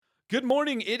Good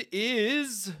morning. It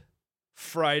is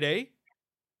Friday,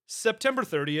 September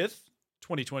 30th,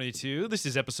 2022. This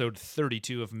is episode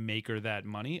 32 of Maker That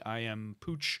Money. I am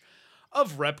Pooch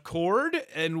of Repcord,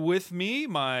 and with me,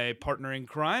 my partner in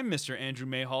crime, Mr. Andrew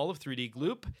Mayhall of 3D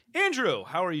Gloop. Andrew,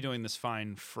 how are you doing this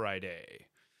fine Friday?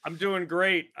 I'm doing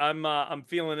great. I'm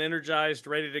feeling energized,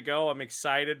 ready to go. I'm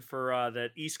excited for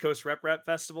that East Coast Rep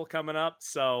Festival coming up.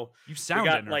 So You we sound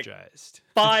got like energized.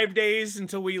 5 days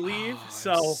until we leave. Oh, I'm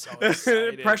So so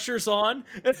excited. pressure's on.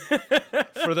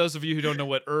 For those of you who don't know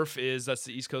what ERF is, that's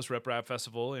the East Coast Rep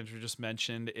Festival. Andrew just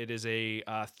mentioned it is a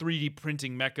 3D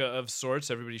printing mecca of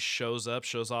sorts. Everybody shows up,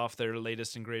 shows off their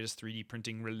latest and greatest 3D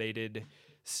printing related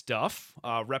stuff.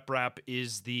 Rep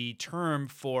is the term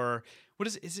for what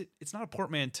is it? It's not a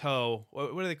portmanteau.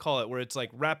 What do they call it? Where it's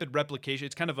like rapid replication.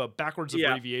 It's kind of a backwards Yeah.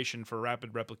 abbreviation for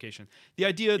rapid replication. The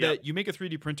idea Yep. that you make a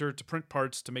 3D printer to print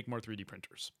parts to make more 3D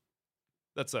printers.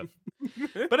 That's it.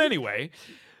 But anyway,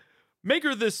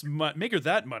 Maker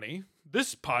That Money.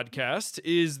 This podcast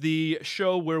is the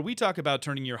show where we talk about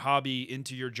turning your hobby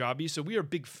into your jobby. So we are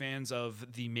big fans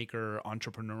of the maker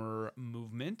entrepreneur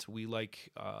movement. We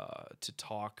like to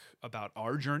talk about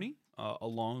our journey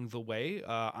along the way.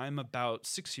 I'm about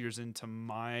 6 years into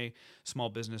my small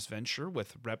business venture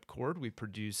with Repcord. We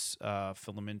produce fine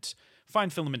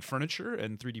filament furniture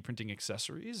and 3D printing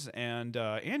accessories. And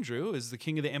Andrew is the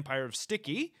king of the empire of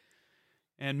sticky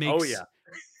and makes Oh yeah.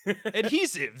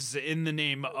 adhesives in the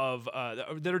name of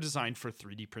that are designed for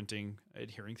 3D printing,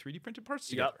 adhering 3D printed parts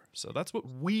together. Yep. So that's what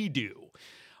we do.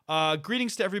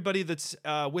 Greetings to everybody that's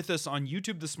with us on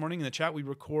YouTube this morning in the chat. We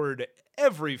record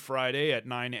every Friday at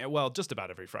just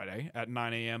about every Friday at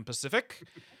 9 a.m. Pacific.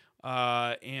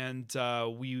 And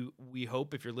we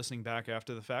hope if you're listening back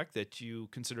after the fact that you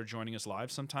consider joining us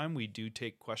live sometime. We do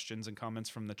take questions and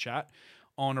comments from the chat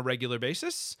on a regular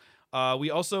basis. We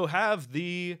also have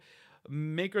the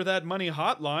Maker That Money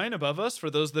hotline above us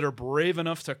for those that are brave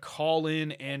enough to call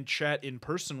in and chat in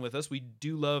person with us. We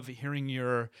do love hearing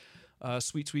your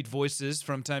sweet, sweet voices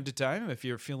from time to time. If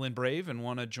you're feeling brave and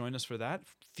want to join us for that,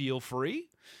 feel free.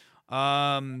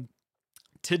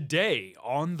 Today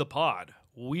on the pod,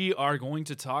 we are going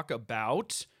to talk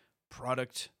about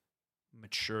product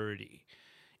maturity.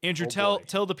 Andrew, Oh, boy.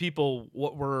 tell the people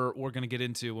what we're going to get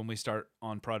into when we start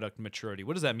on product maturity.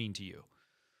 What does that mean to you?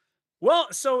 Well,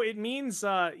 so it means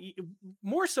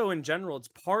more so in general, it's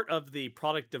part of the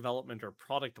product development or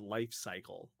product life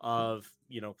cycle of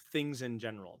things in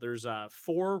general. There's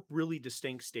 4 really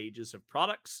distinct stages of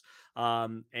products,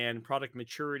 and product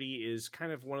maturity is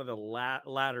kind of one of the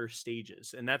latter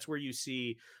stages, and that's where you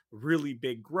see really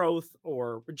big growth,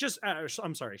 or just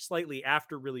I'm sorry, slightly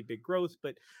after really big growth,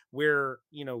 but where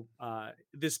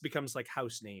this becomes like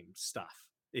house name stuff,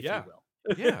 if you will.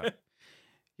 Yeah.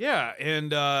 Yeah,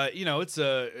 and it's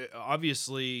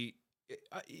obviously,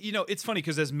 it's funny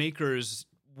because as makers,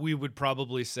 we would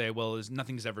probably say, well,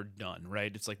 nothing's ever done,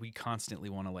 right? It's like we constantly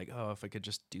want to if I could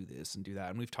just do this and do that,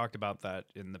 and we've talked about that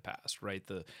in the past, right?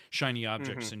 The shiny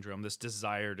object syndrome, this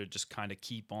desire to just kind of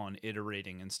keep on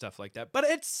iterating and stuff like that. But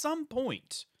at some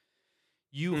point,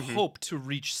 you hope to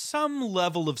reach some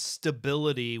level of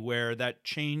stability where that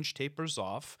change tapers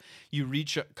off. You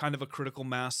reach kind of a critical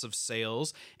mass of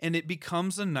sales, and it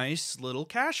becomes a nice little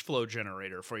cash flow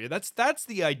generator for you. That's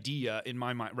the idea in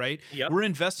my mind, right? Yep. We're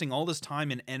investing all this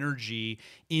time and energy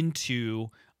into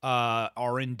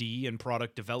R&D and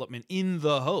product development in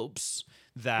the hopes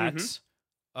that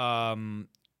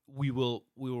we will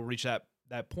reach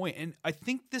that point. And I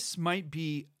think this might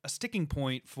be a sticking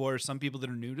point for some people that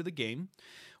are new to the game,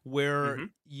 where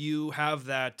you have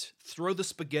that throw the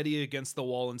spaghetti against the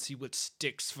wall and see what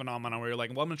sticks phenomenon, where you're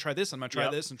like, well, I'm going to try this, I'm going to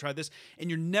try this and try this. And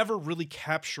you're never really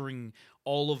capturing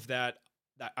all of that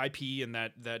IP and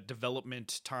that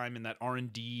development time and that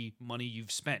R&D money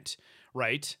you've spent,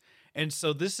 right? And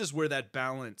so this is where that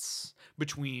balance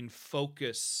between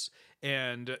focus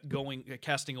and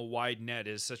casting a wide net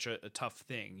is such a tough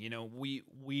thing.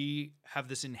 We have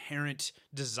this inherent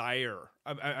desire.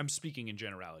 I'm speaking in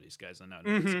generalities, guys. I know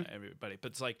it's everybody,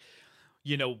 but it's like,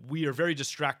 we are very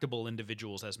distractible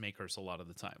individuals as makers a lot of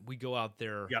the time. We go out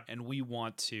there and we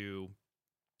want to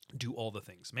do all the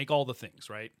things, make all the things,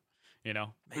 right? Make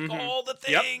all the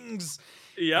things.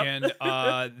 Yep. And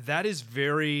that is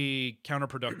very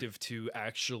counterproductive to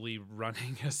actually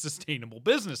running a sustainable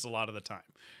business a lot of the time,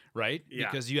 right?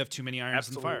 Yeah. Because you have too many irons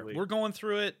in the fire. Absolutely. We're going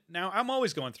through it now. I'm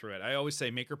always going through it. I always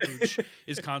say maker pooch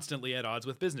is constantly at odds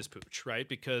with business pooch, right?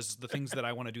 Because the things that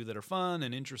I want to do that are fun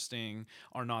and interesting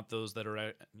are not those that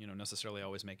are, necessarily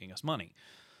always making us money.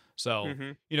 So,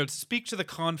 Mm-hmm. to speak to the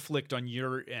conflict on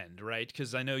your end, right?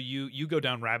 Because I know you go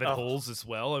down rabbit Oh, holes as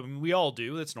well. I mean, we all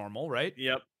do. That's normal, right?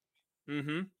 yep.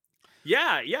 Mm-hmm.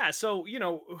 Yeah, yeah. So,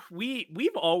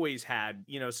 we've always had,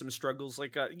 some struggles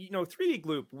like 3D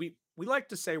Gloop, we like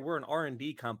to say we're an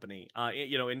R&D company,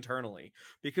 internally,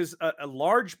 because a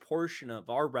large portion of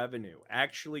our revenue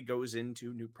actually goes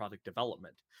into new product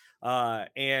development.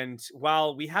 And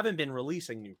while we haven't been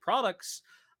releasing new products,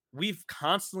 we've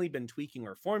constantly been tweaking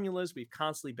our formulas, we've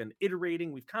constantly been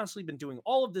iterating, we've constantly been doing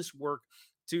all of this work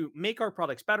to make our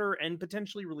products better and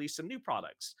potentially release some new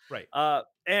products. Right.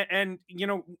 And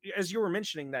as you were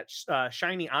mentioning that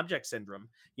shiny object syndrome,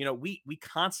 we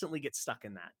constantly get stuck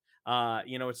in that.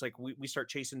 It's like we start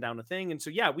chasing down a thing, and so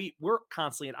yeah, we're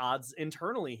constantly at odds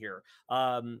internally here.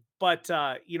 But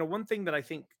one thing that I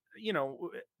think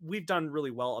we've done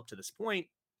really well up to this point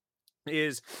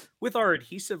is with our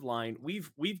adhesive line,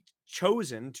 we've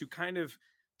chosen to kind of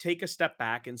take a step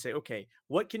back and say, okay,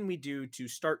 what can we do to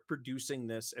start producing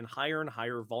this in higher and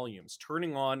higher volumes,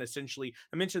 turning on essentially,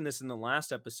 I mentioned this in the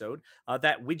last episode,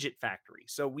 that widget factory.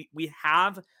 So we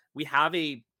have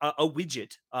a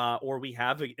widget, or we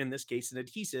have in this case an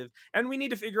adhesive, and we need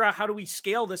to figure out how do we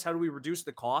scale this, how do we reduce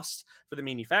the costs for the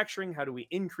manufacturing, how do we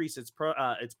increase its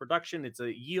production, its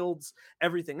yields,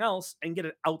 everything else, and get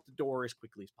it out the door as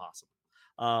quickly as possible.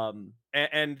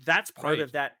 And that's part Right.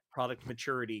 of that product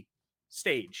maturity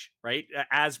stage, right?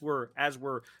 As we're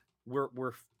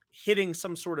hitting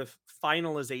some sort of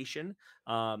finalization,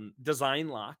 design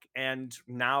lock, and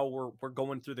now we're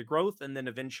going through the growth, and then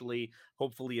eventually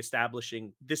hopefully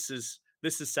establishing this is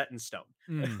set in stone.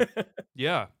 Mm,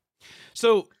 yeah.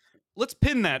 So let's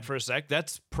pin that for a sec.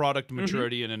 That's product Hmm.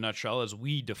 maturity in a nutshell as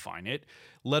we define it.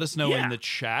 Let us know in Yeah. the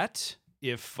chat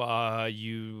if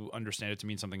you understand it to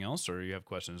mean something else, or you have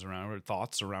questions around or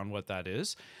thoughts around what that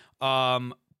is.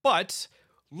 But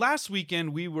last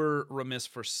weekend we were remiss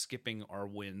for skipping our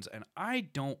wins, and I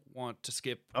don't want to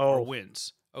skip our Oh,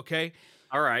 wins. Okay,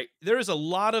 all right. there is a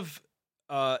lot of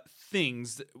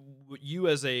things that you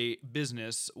as a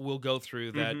business will go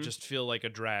through that Hmm. just feel like a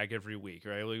drag every week,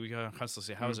 right? Like we gotta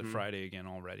constantly say, "How is it Hmm. Friday again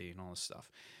already?" and all this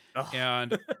stuff. Oh.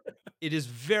 And it is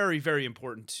very, very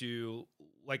important to,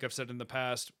 like I've said in the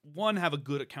past, one, have a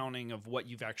good accounting of what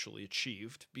you've actually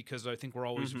achieved, because I think we're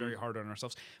always Hmm. very hard on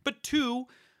ourselves. But two,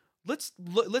 let's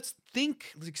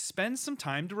think, like, spend some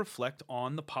time to reflect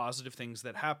on the positive things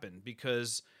that happen,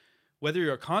 because whether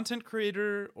you're a content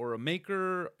creator or a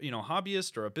maker,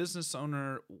 hobbyist or a business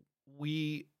owner,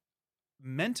 we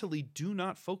mentally do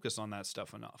not focus on that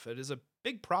stuff enough. It is a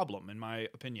big problem, in my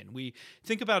opinion. We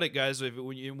think about it, guys.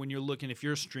 When you're looking, if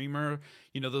you're a streamer,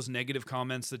 those negative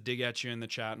comments that dig at you in the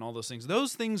chat and all those things.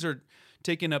 Those things are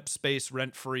taking up space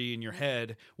rent free in your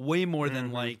head way more than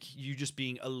Hmm. like you just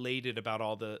being elated about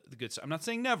all the good stuff. I'm not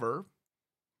saying never,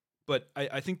 but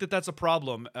I think that that's a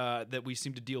problem that we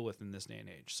seem to deal with in this day and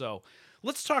age. So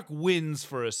let's talk wins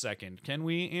for a second, can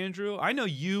we, Andrew? I know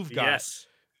Yes.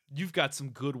 you've got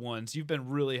some good ones. You've been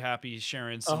really happy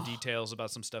sharing some Oh. details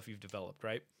about some stuff you've developed,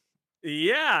 right?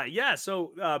 Yeah, yeah.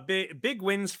 So big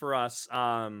wins for us.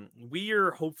 We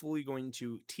are hopefully going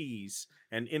to tease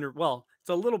and well, it's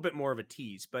a little bit more of a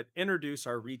tease, but introduce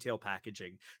our retail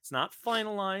packaging. It's not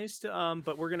finalized,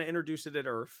 but we're going to introduce it at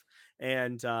Earth,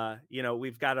 and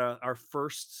we've got our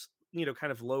first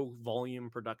kind of low volume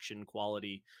production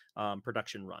quality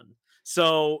production run.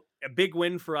 So a big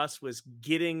win for us was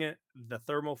getting the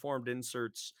thermoformed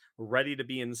inserts ready to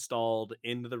be installed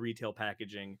into the retail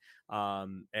packaging,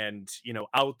 and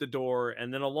out the door,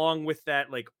 and then along with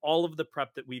that, like all of the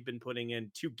prep that we've been putting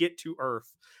in to get to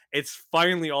Earth, it's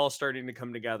finally all starting to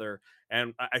come together,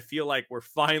 and I feel like we're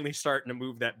finally starting to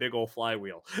move that big old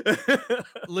flywheel.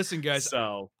 Listen, guys,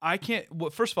 So I can't. Well,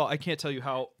 first of all, I can't tell you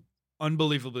how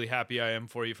unbelievably happy I am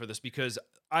for you for this, because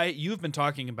you've been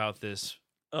talking about this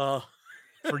uh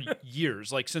for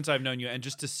years, like since I've known you, and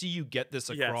just to see you get this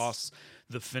yes. across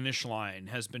the finish line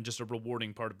has been just a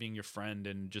rewarding part of being your friend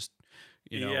and just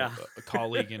Yeah. a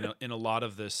colleague in a lot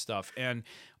of this stuff. And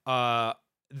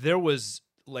there was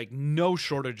like no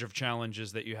shortage of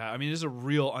challenges that you had. I mean, it's a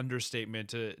real understatement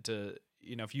to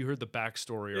if you heard the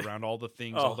backstory around all the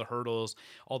things, all Oh. the hurdles,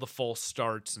 all the false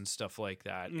starts and stuff like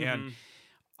that. And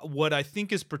Hmm. what I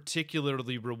think is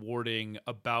particularly rewarding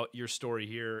about your story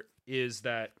here is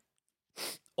that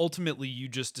ultimately you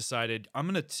just decided, I'm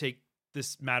going to take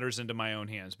this matters into my own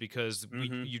hands, because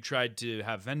Hmm. you tried to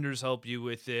have vendors help you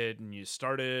with it, and you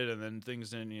started, and then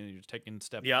things didn't, you're taking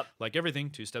step, Yep. like everything,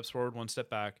 2 steps forward, 1 step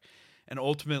back. And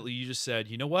ultimately you just said,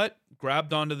 you know what,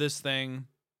 grabbed onto this thing.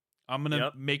 I'm going to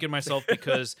Yep. make it myself,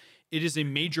 because it is a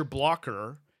major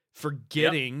blocker for Yep.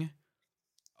 getting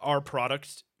our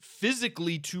product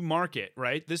physically to market,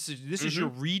 right? This is your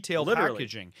retail Literally.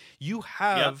 packaging. You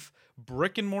have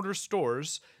brick and mortar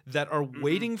stores that are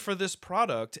waiting for this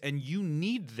product, and you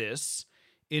need this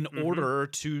in order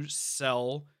to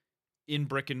sell in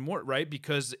brick and mortar, right?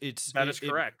 Because That is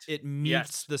correct. it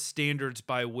meets the standards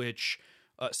by which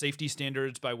safety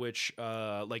standards by which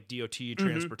like DOT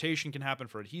transportation can happen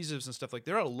for adhesives and stuff. Like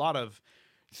there are a lot of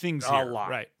things A here, lot.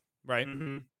 right.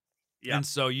 Yeah. And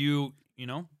so you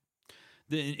know,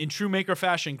 in true maker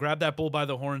fashion, grabbed that bull by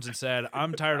the horns and said,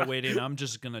 "I'm tired of waiting. I'm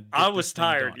just gonna." I was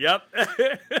tired. Done.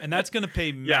 Yep. And that's gonna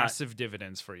pay massive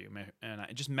dividends for you, man. And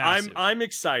just massive. I'm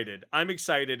excited. I'm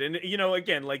excited. And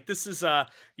again, like this is I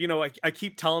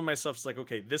keep telling myself, it's like,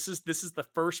 okay, this is the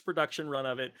first production run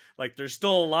of it. Like there's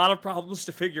still a lot of problems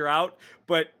to figure out,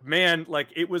 but man, like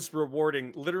it was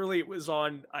rewarding. Literally,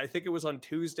 I think it was on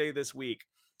Tuesday this week.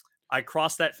 I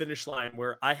crossed that finish line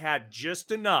where I had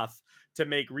just enough to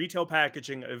make retail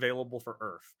packaging available for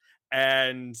Earth.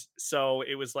 And so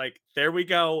it was like, there we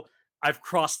go. I've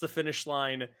crossed the finish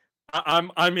line.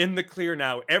 I'm in the clear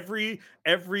now. Every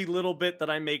little bit that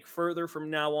I make further from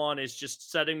now on is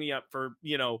just setting me up for,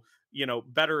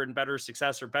 better and better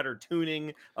success or better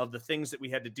tuning of the things that we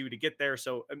had to do to get there.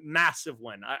 So a massive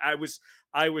win. I was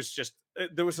just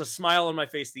there was a smile on my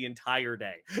face the entire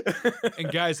day.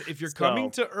 And guys, if you're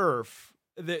coming to Earth,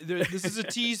 this is a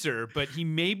teaser, but he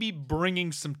may be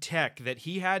bringing some tech that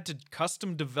he had to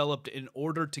custom develop in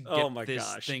order to get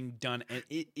this thing done, and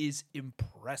it is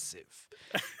impressive.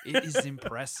 It is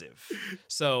impressive.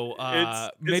 So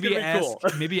maybe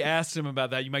ask him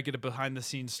about that. You might get a behind the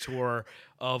scenes tour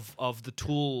of the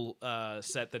tool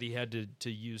set that he had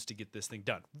to use to get this thing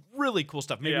done. Really cool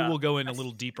stuff. Maybe we'll go in a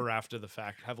little deeper after the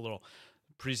fact, have a little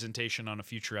presentation on a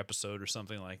future episode or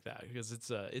something like that, because it's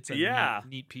a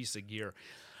neat piece of gear.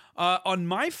 On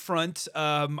my front,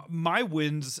 my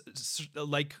wins,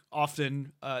 like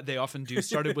they often do,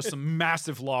 started with some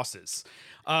massive losses.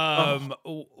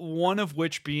 One of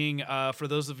which being, for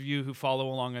those of you who follow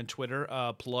along on Twitter,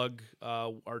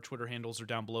 our Twitter handles are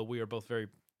down below. We are both very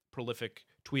prolific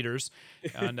tweeters,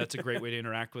 and that's a great way to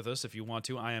interact with us if you want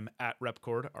to. I am at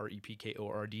Repcord,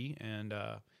 REPKORD, and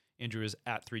Andrew is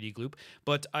at 3D Gloop.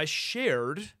 But I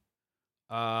shared,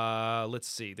 let's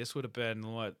see, this would have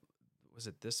been, what was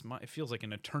it, this month? It feels like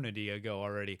an eternity ago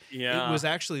already. Yeah. It was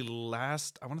actually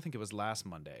I want to think it was last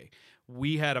Monday.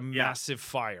 We had a massive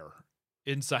fire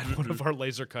inside one of our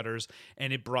laser cutters,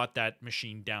 and it brought that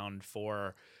machine down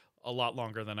for a lot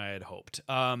longer than I had hoped.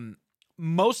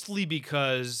 Mostly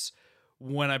because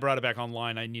when I brought it back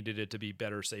online, I needed it to be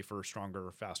better, safer,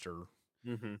 stronger, faster.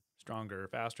 Stronger,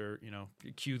 faster,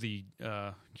 cue the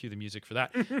music for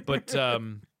that. But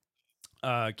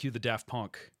cue the Daft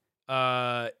Punk.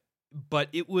 But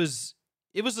it was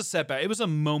a setback. It was a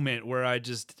moment where I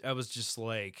was just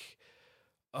like,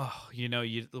 oh,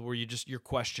 you're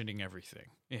questioning everything,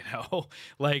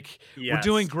 like we're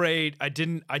doing great. I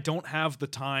don't have the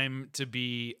time to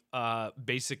be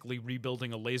basically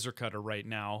rebuilding a laser cutter right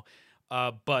now.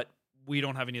 But we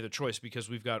don't have any other choice because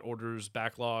we've got orders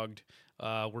backlogged.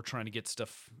 We're trying to get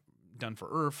stuff done for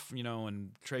Earth,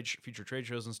 and future trade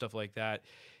shows and stuff like that.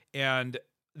 And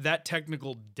that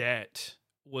technical debt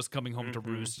was coming home to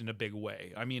roost in a big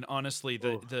way. I mean, honestly,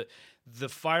 the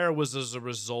fire was as a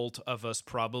result of us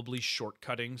probably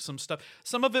shortcutting some stuff.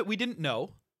 Some of it we didn't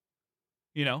know.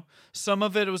 Some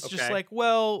of it was just like,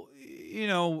 well,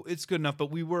 it's good enough. But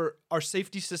our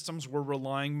safety systems were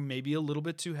relying maybe a little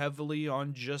bit too heavily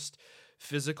on just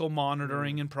physical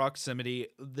monitoring and proximity.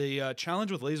 The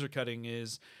challenge with laser cutting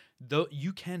is, though,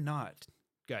 you cannot,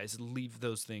 guys, leave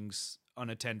those things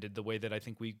unattended the way that I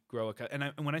think we grow a cut.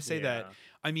 And when I say that,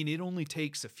 I mean, it only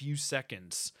takes a few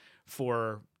seconds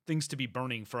for things to be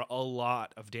burning for a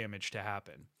lot of damage to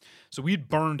happen. So we'd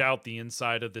burned out the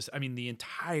inside of this. I mean, the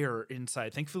entire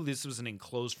inside. Thankfully, this was an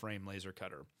enclosed frame laser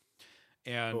cutter.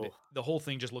 And the whole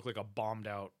thing just looked like a bombed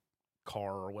out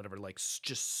car or whatever, like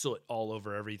just soot all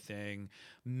over everything,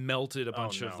 melted a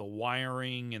bunch of the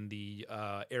wiring and the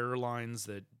air lines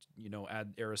that,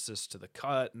 add air assist to the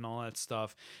cut and all that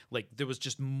stuff. Like there was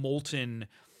just molten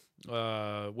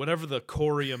whatever the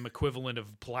corium equivalent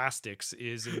of plastics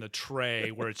is in the tray,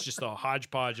 where it's just a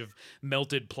hodgepodge of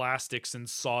melted plastics and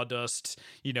sawdust,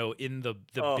 in the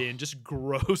bin. Just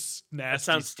gross,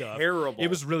 nasty stuff. Terrible. It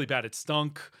was really bad. It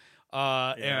stunk.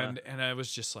 And I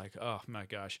was just like, oh my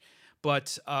gosh.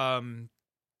 But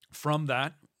from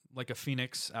that, like a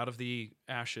phoenix out of the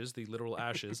ashes, the literal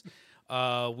ashes,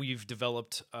 we've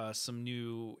developed some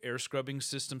new air scrubbing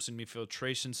systems, some new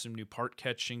filtration, some new part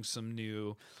catching, some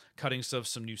new cutting stuff,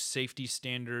 some new safety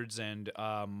standards and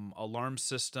alarm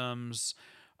systems.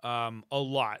 A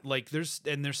lot. Like there's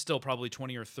still probably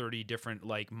 20 or 30 different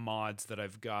like mods that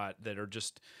I've got that are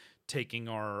just taking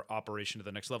our operation to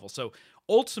the next level. So That's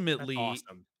ultimately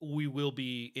awesome. we will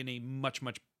be in a much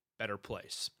much better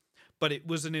place. But it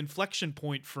was an inflection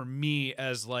point for me,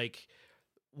 as like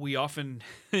we often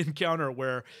encounter,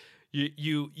 where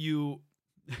you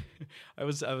I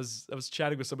was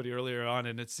chatting with somebody earlier on,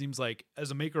 and it seems like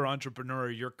as a maker entrepreneur,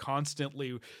 you're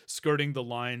constantly skirting the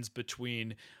lines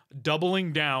between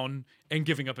doubling down and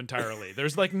giving up entirely.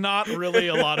 There's like not really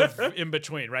a lot of in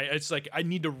between, right? It's like I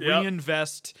need to Yep.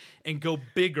 reinvest and go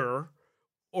bigger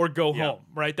or go Yep. home,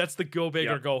 right? That's the go big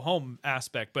or Yep. go home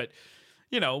aspect. But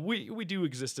we do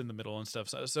exist in the middle and stuff.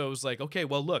 So it was like, okay,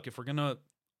 well, look, if we're gonna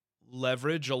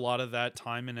leverage a lot of that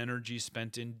time and energy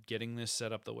spent in getting this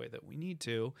set up the way that we need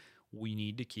to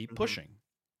keep Mhm. pushing.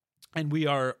 And we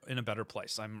are in a better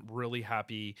place. I'm really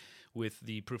happy with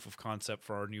the proof of concept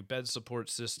for our new bed support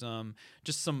system.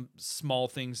 Just some small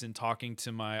things in talking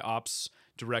to my ops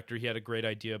director. He had a great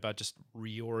idea about just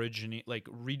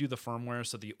redo the firmware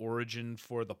so the origin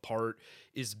for the part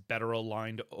is better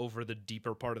aligned over the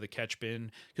deeper part of the catch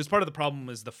bin. Because part of the problem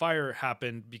is the fire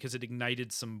happened because it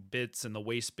ignited some bits in the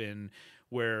waste bin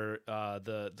where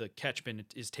the catch bin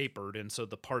is tapered, and so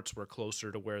the parts were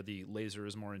closer to where the laser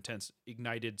is more intense.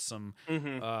 Ignited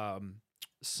Mhm.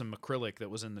 some acrylic that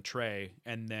was in the tray,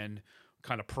 and then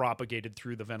kind of propagated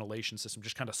through the ventilation system,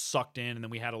 just kind of sucked in, and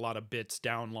then we had a lot of bits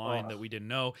down line that Oh. we didn't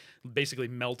know. Basically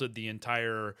melted the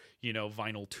entire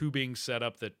vinyl tubing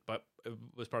setup that but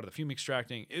was part of the fume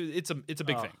extracting. It's a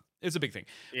big Oh. thing. It's a big thing.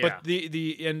 But Yeah.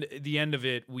 the end of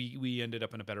it, we ended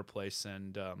up in a better place,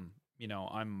 and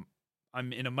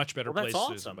I'm in a much better Well, that's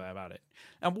place awesome. about it.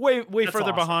 I'm way That's further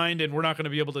awesome. behind, and we're not going to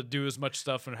be able to do as much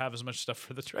stuff and have as much stuff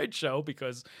for the trade show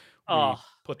because we Oh,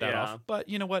 put that off. yeah. But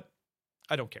you know what?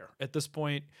 I don't care. At this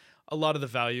point, a lot of the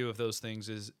value of those things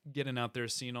is getting out there,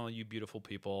 seeing all you beautiful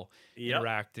people, Yep.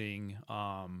 interacting,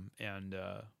 and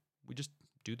we just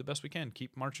do the best we can,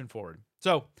 keep marching forward.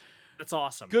 So, That's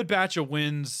awesome. good batch of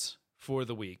wins for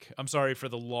the week. I'm sorry for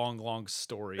the long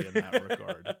story in that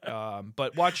regard.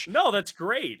 But watch, No, that's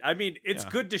great. I mean, it's yeah.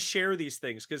 good to share these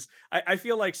things because I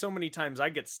feel like so many times I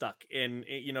get stuck in,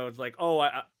 it's like, oh,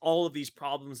 all of these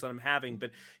problems that I'm having.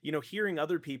 But, hearing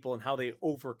other people and how they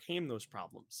overcame those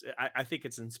problems, I think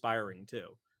it's inspiring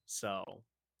too. So,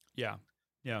 Yeah.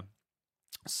 Yeah.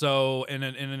 So in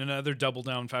another double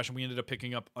down fashion, we ended up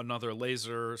picking up another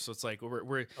laser. So it's like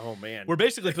oh, man. we're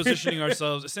basically positioning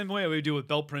ourselves the same way we do with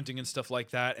belt printing and stuff like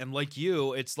that. And like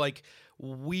you, it's like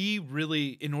we really,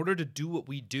 in order to do what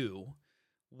we do,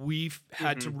 we've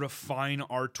had to Hmm. refine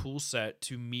our tool set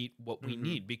to meet what we Hmm.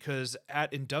 need, because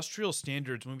at industrial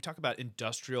standards, when we talk about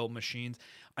industrial machines,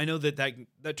 I know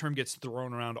that term gets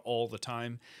thrown around all the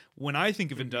time. When I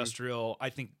think of Hmm. industrial, I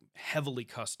think heavily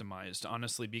customized,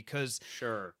 honestly, because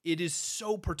Sure. it is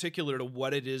so particular to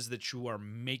what it is that you are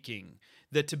making,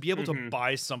 that to be able to Hmm.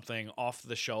 buy something off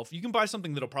the shelf, you can buy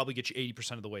something that'll probably get you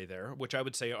 80% of the way there, which I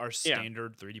would say our Yeah.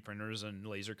 standard 3D printers and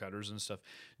laser cutters and stuff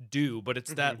do. But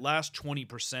it's that Hmm. last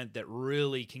 20% that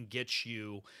really can get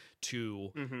you to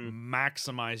Hmm.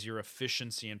 maximize your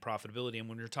efficiency and profitability. And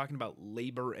when you're talking about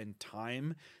labor and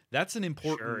time, that's an Sure.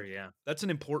 important Yeah. that's an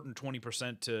important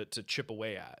 20% to chip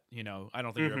away at. I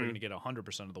don't think you're ever going Hmm. to get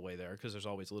 100% of the way there, because there's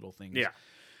always little things. Yeah.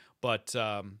 But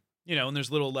and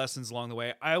there's little lessons along the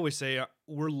way. I always say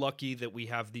we're lucky that we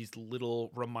have these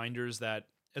little reminders that,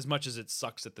 as much as it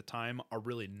sucks at the time, are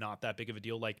really not that big of a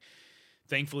deal. Like,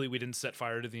 thankfully we didn't set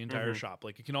fire to the entire Hmm. shop.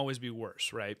 Like, it can always be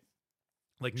worse, right?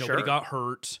 Like, nobody Sure. got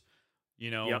hurt.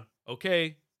 Yep.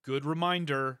 Okay, good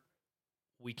reminder.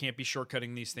 We can't be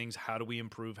shortcutting these things. How do we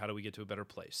improve? How do we get to a better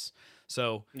place?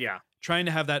 So, Yeah. trying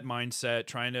to have that mindset,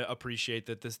 trying to appreciate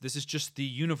that this is just the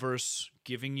universe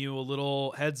giving you a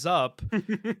little heads up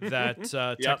that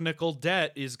Yep. technical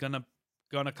debt is gonna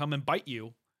come and bite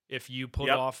you if you put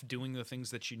Yep. off doing the things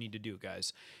that you need to do,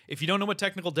 guys. If you don't know what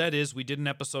technical debt is, we did an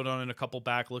episode on it a couple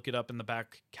back. Look it up in the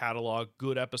back catalog.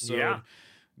 Good Yeah. episode.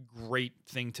 Great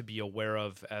thing to be aware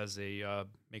of as a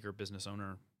maker, business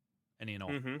owner, any and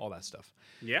Hmm. all that stuff.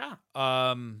 Yeah.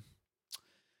 Um,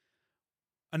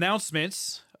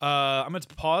 Announcements. I'm going to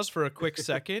pause for a quick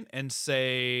second and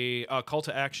say call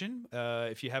to action.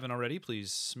 If you haven't already,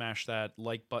 please smash that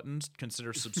like button.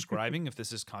 Consider subscribing if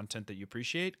this is content that you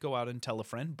appreciate. Go out and tell a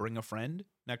friend. Bring a friend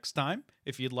next time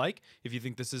if you'd like. If you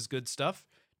think this is good stuff,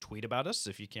 tweet about us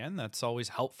if you can. That's always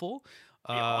helpful.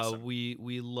 Be awesome.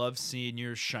 We love seeing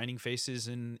your shining faces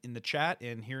in the chat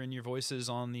and hearing your voices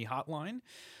on the hotline.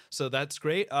 So that's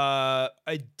great.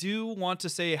 I do want to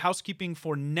say housekeeping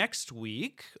for next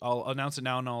week. I'll announce it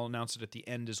now, and I'll announce it at the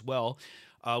end as well.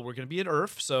 We're going to be at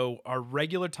IRF, so our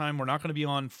regular time, we're not going to be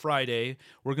on Friday.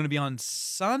 We're going to be on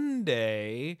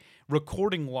Sunday,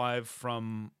 recording live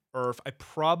from IRF. I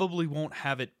probably won't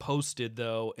have it posted,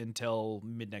 though, until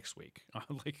mid-next week,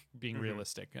 like being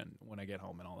realistic and when I get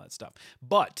home and all that stuff.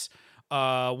 But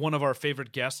one of our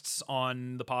favorite guests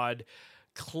on the pod,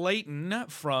 Clayton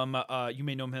from, you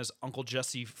may know him as Uncle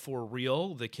Jesse for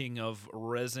real, the king of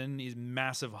resin. He's a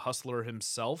massive hustler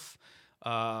himself.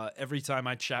 Every time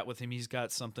I chat with him, he's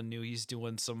got something new. He's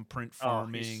doing some print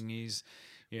farming. He's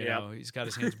got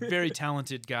his hands. Very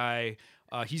talented guy.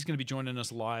 He's going to be joining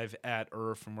us live at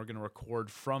IRF, and we're going to record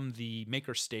from the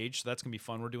maker stage. So that's going to be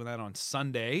fun. We're doing that on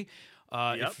Sunday.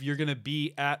 If you're going to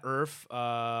be at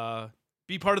IRF,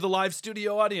 be part of the live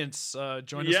studio audience.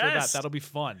 Join us for that. That'll be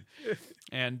fun.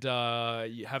 And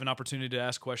you have an opportunity to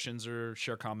ask questions or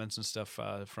share comments and stuff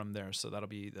from there. So that'll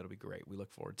be great. We look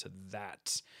forward to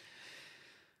that.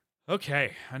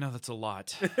 Okay, I know that's a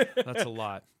lot. That's a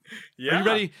lot. Yeah.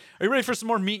 Are you ready for some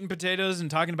more meat and potatoes and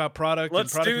talking about product and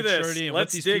product maturity and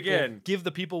Let's let these dig people in. give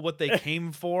the people what they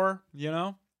came for, you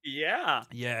know? Yeah.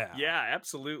 Yeah. Yeah,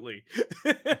 absolutely.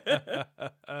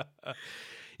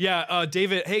 Yeah,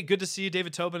 David, hey, good to see you.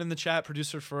 David Tobin in the chat,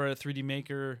 producer for 3D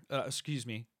Maker,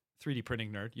 3D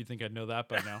printing nerd. You'd think I'd know that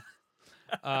by now.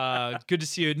 Good to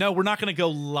see you. No, we're not going to go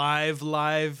live,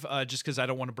 just because I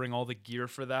don't want to bring all the gear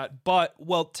for that. But,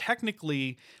 well,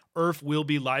 technically, IRF will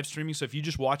be live streaming. So if you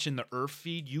just watch in the IRF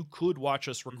feed, you could watch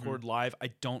us record live. I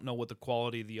don't know what the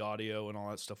quality of the audio and all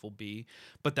that stuff will be,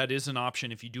 but that is an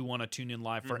option if you do want to tune in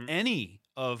live for any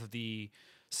of the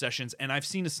sessions. And I've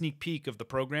seen a sneak peek of the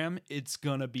program. It's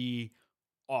going to be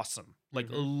awesome. Like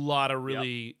a lot of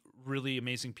really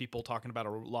amazing people talking about a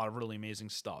lot of really amazing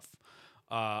stuff.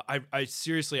 I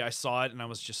seriously, I saw it and I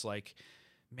was just like,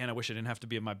 man, I wish I didn't have to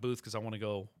be in my booth because I want to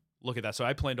go look at that. So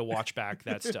I plan to watch back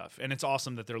that stuff, and it's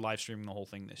awesome that they're live streaming the whole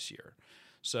thing this year.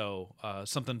 So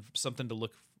something to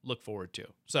look forward to.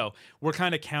 So we're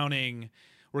kind of counting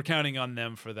on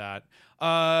them for that.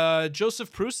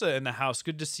 Joseph Prusa in the house.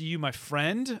 Good to see you, my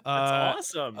friend.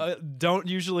 That's awesome. Don't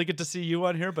usually get to see you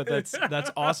on here, but that's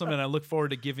awesome, and I look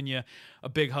forward to giving you a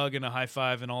big hug and a high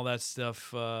five and all that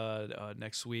stuff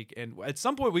next week. And at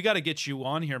some point, we got to get you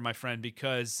on here, my friend,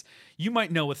 because you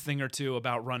might know a thing or two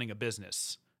about running a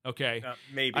business. Okay,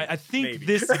 maybe. I think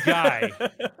this guy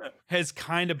has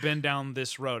kind of been down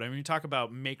this road. I mean, you talk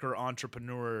about maker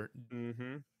entrepreneur.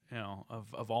 You know,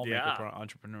 of all maker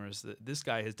entrepreneurs, this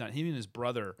guy has done. He and his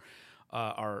brother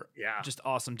are just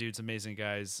awesome dudes, amazing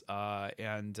guys.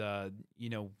 And you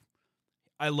know,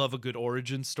 I love a good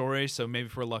origin story. So maybe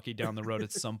if we're lucky down the road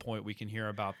at some point, we can hear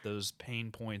about those pain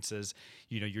points as,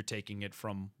 you know, you're taking it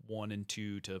from 1 and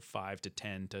 2 to 5 to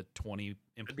 10 to 20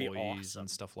 employees and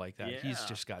stuff like that. He's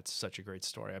just got such a great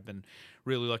story. I've been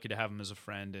really lucky to have him as a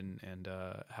friend and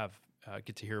have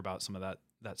get to hear about some of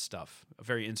that stuff.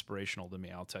 Very inspirational to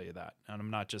me, I'll tell you that. And I'm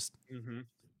not just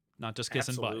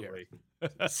kissing butt here.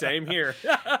 Same here.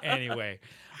 Anyway,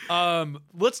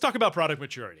 let's talk about product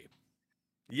maturity.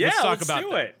 Yeah, let's talk about do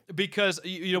that. it. Because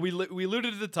you know we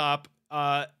alluded at the top.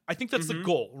 I think that's the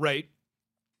goal, right?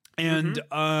 And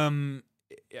I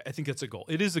think that's a goal.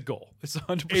 It is a goal. It's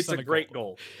 100%. It's a great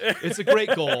goal. It's a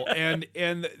great goal. And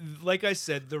like I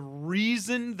said, the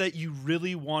reason that you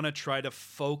really want to try to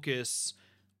focus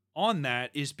on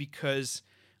that is because,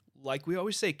 like we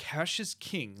always say, cash is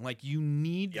king. Like you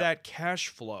need that cash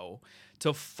flow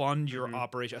to fund your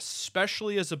operation,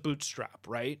 especially as a bootstrap,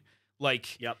 right?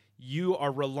 Like you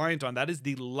are reliant on that. Is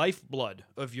the lifeblood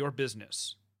of your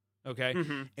business. Okay.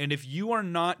 And if you are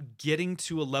not getting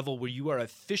to a level where you are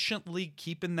efficiently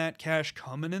keeping that cash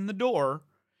coming in the door,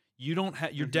 you don't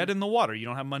have, you're dead in the water. You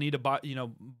don't have money to buy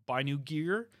new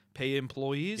gear, pay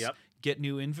employees, get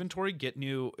new inventory, get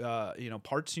new,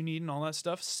 parts you need and all that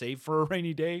stuff, save for a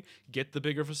rainy day, get the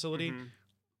bigger facility,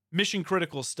 mission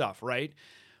critical stuff. Right.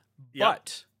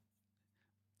 But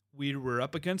we were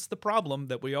up against the problem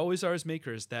that we always are as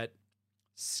makers, that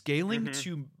scaling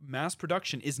to mass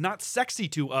production is not sexy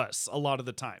to us a lot of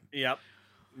the time.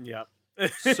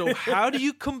 So how do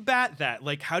you combat that?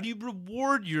 Like, how do you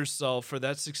reward yourself for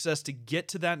that success to get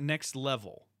to that next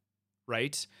level,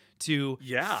 right? To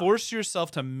force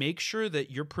yourself to make sure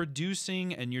that you're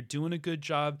producing and you're doing a good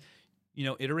job,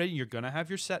 iterating. You're going to have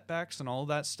your setbacks and all of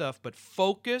that stuff, but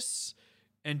focus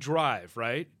and drive,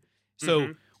 right?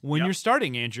 So when you're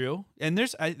starting, Andrew, and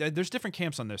there's different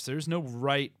camps on this. There's no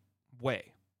right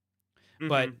way,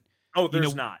 but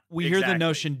there's not. We hear the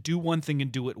notion, do one thing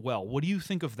and do it well. What do you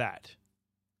think of that?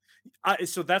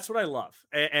 So that's what I love,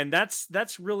 and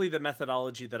that's really the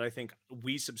methodology that I think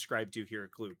we subscribe to here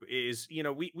at Gloop. Is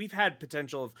we've had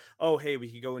potential of, oh, hey,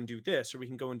 we could go and do this or we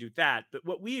can go and do that, but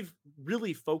what we've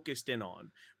really focused in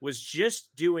on was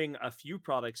just doing a few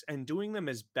products and doing them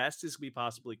as best as we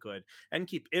possibly could, and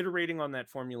keep iterating on that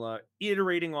formula,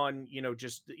 iterating on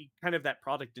just kind of that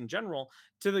product in general,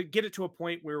 get it to a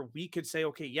point where we could say,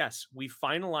 okay, yes, we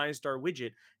finalized our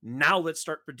widget. Now let's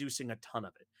start producing a ton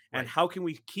of it, and Right. how can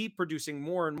we keep producing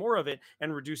more and more of it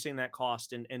and reducing that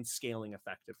cost and scaling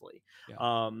effectively.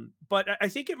 Yeah. But I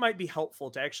think it might be helpful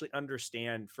to actually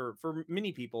understand for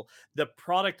many people the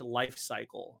product life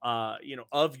cycle,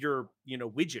 of your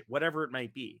widget, whatever it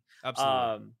might be. Absolutely.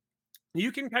 um,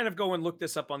 you can kind of go and look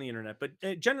this up on the internet, but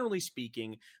generally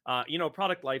speaking,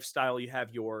 product lifestyle, you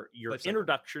have your Life cycle.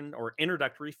 introduction or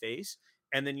introductory phase,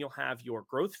 and then you'll have your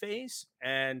growth phase,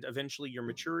 and eventually your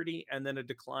maturity, and then a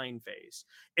decline phase.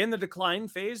 In the decline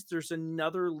phase, there's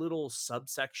another little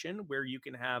subsection where you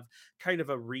can have kind of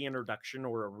a reintroduction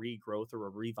or a regrowth or a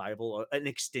revival, an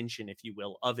extension, if you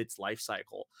will, of its life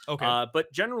cycle. Okay.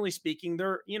 But generally speaking,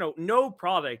 no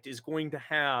product is going to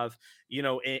have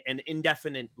an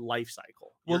indefinite life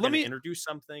cycle. Well, You're going to introduce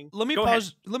something. Go ahead.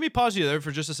 let me pause you there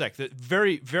for just a sec. That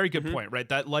very, very good Hmm. point, right?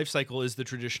 That life cycle is the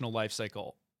traditional life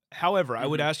cycle. However, I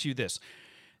would Hmm. ask you this.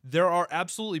 There are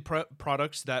absolutely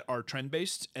products that are trend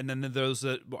based, and then those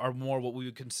that are more what we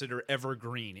would consider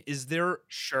evergreen. Is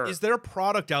Sure. there a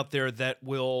product out there that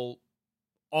will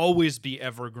always be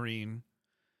evergreen?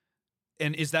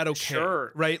 And is that okay?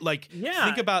 Sure. Right? Like, think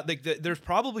Yeah. about there's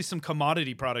probably some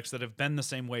commodity products that have been the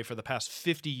same way for the past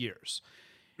 50 years.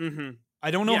 Hmm. I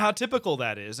don't know Yeah. how typical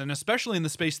that is, and especially in the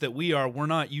space that we are, we're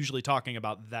not usually talking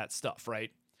about that stuff,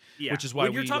 right? Yeah. Which is why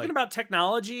When you're we talking like, about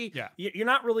technology, yeah, you're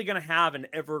not really going to have an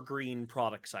evergreen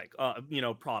product cycle,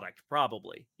 product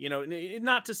probably.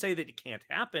 Not to say that it can't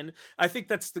happen. I think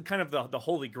that's the kind of the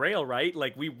holy grail, right?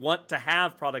 Like, we want to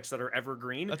have products that are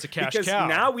evergreen, that's a cash because cow.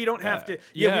 now we don't have Yeah, to,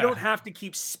 yeah, we yeah, don't have to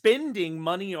keep spending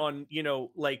money on,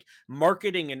 like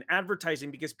marketing and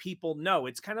advertising, because people know.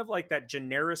 It's kind of like that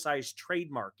genericized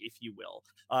trademark, if you will.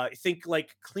 Think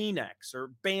like Kleenex or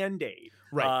Band-Aid.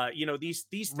 right.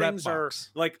 These Rep things are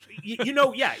box. like, yeah,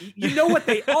 you know what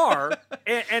they are,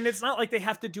 and it's not like they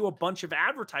have to do a bunch of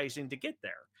advertising to get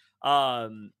there.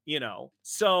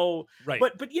 So, Right.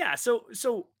 but yeah,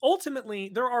 so ultimately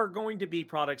there are going to be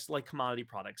products like commodity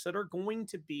products that are going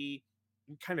to be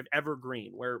kind of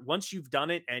evergreen, where once you've done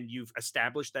it and you've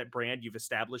established that brand, you've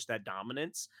established that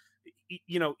dominance,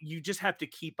 you just have to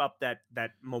keep up that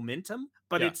momentum,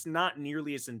 but Yeah. it's not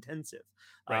nearly as intensive.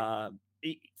 Right.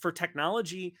 For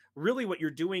technology, really what you're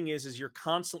doing is you're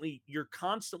constantly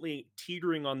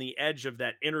teetering on the edge of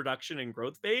that introduction and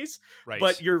growth phase, but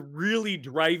Right. you're really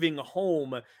driving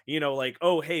home, like,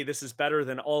 oh, hey, this is better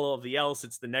than all of the else,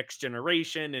 it's the next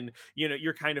generation. And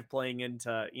you're kind of playing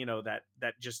into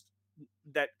that just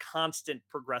that constant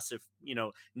progressive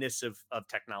ness of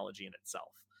technology in itself.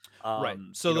 Right.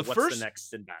 What's the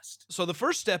next and best? So the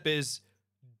first step is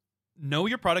know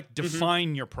your product, Hmm.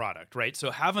 define your product, right?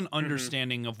 So have an Hmm.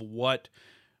 understanding of what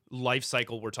life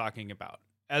cycle we're talking about.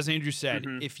 As Andrew said,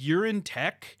 Hmm. if you're in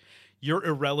tech, you're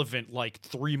irrelevant like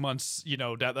 3 months,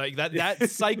 that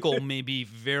cycle may be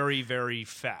very, very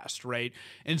fast, right?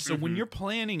 And so when Hmm. you're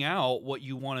planning out what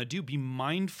you want to do, be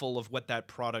mindful of what that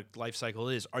product life cycle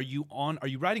is. Are you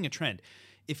riding a trend?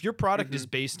 If your product is Hmm.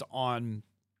 based on,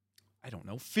 I don't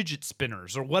know, fidget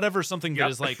spinners or whatever, something that Yep.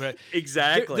 is like, right,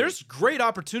 Exactly. there's great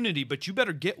opportunity, but you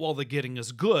better get while the getting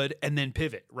is good and then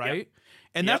pivot, Yep. right?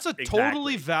 And Yep. that's a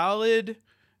totally Exactly. valid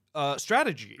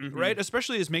strategy, Hmm. right?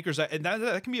 Especially as makers, and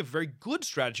that can be a very good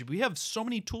strategy. We have so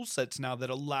many tool sets now that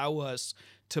allow us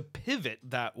to pivot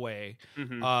that way,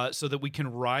 Hmm. so that we can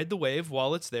ride the wave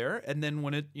while it's there, and then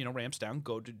when it ramps down,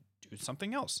 go to do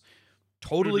something else.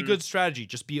 Totally Hmm. good strategy.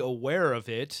 Just be aware of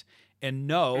it and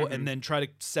know, Hmm. and then try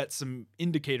to set some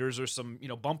indicators or some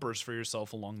bumpers for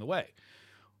yourself along the way.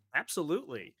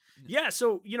 Absolutely. Yeah.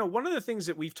 So, one of the things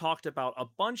that we've talked about a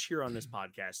bunch here on this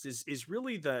podcast is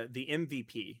really the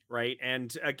MVP, right?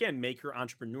 And again, maker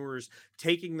entrepreneurs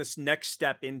taking this next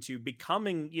step into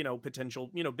becoming,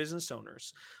 potential, business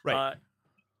owners. Right. Uh,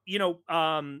 you know,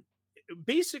 um,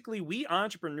 Basically, we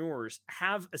entrepreneurs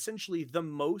have essentially the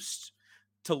most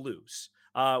to lose.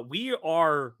 We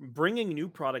are bringing new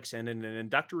products in an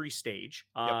introductory stage.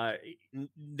 Yep.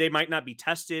 They might not be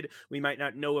tested. We might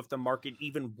not know if the market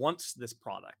even wants this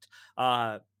product.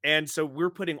 And so we're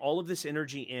putting all of this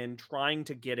energy in trying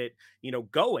to get it,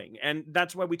 going. And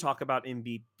that's why we talk about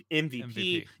MVP.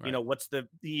 MVP. Right. What's the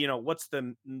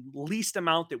least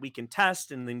amount that we can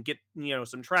test and then get,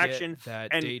 some traction Get that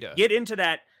and data. get into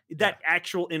that. Yeah. that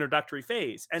actual introductory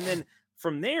phase. And then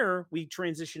from there, we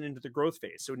transition into the growth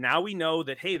phase. So now we know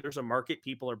that, hey, there's a market,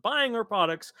 people are buying our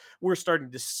products. We're starting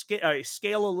to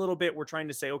scale a little bit. We're trying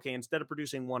to say, okay, instead of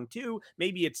producing 1, 2,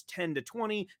 maybe it's 10 to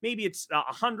 20, maybe it's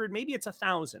 100, maybe it's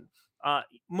 1,000.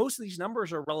 Most of these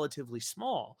numbers are relatively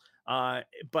small,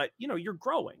 but you're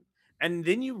growing, and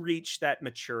then you reach that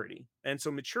maturity. And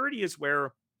so maturity is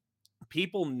where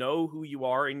people know who you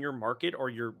are in your market or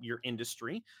your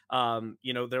industry.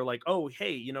 They're like, oh,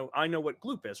 hey, I know what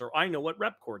Gloop is, or I know what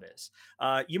Repcord is.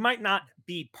 You might not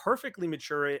be perfectly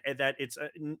mature that it's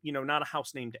not a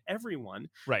house name to everyone,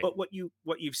 Right. but what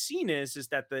you've seen is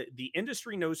that the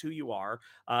industry knows who you are.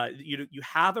 You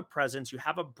have a presence, you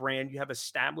have a brand, you have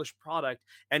established product,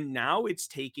 and now it's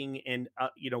taking and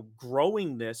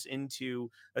growing this into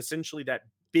essentially that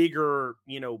bigger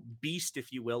beast,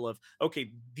 if you will, of,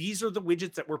 okay, these are the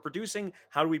widgets that we're producing.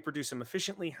 How do we produce them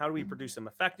efficiently? How do we produce them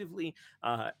effectively?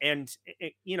 And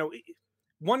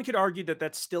one could argue that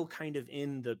that's still kind of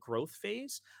in the growth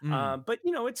phase, Mm. but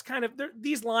it's kind of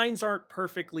these lines aren't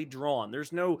perfectly drawn.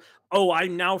 There's no, oh,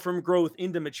 I'm now from growth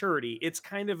into maturity. It's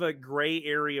kind of a gray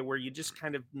area where you just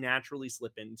kind of naturally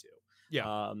slip into,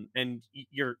 Yeah. and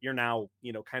you're now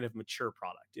kind of mature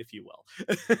product, if you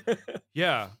will.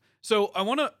 Yeah. So I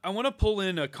wanna pull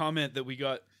in a comment that we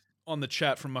got on the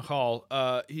chat from Mahal.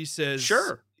 He says,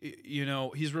 Sure.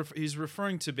 he's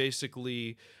referring to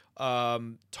basically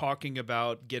talking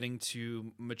about getting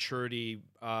to maturity,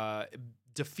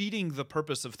 defeating the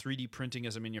purpose of 3D printing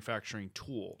as a manufacturing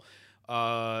tool.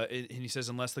 And he says,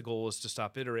 unless the goal is to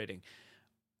stop iterating.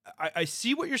 I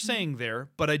see what you're saying there,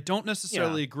 but I don't Yeah.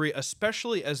 necessarily agree,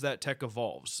 especially as that tech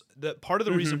evolves. That part of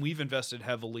the reason Hmm. we've invested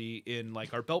heavily in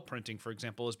like our belt printing, for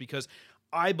example, is because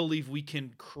I believe we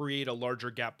can create a larger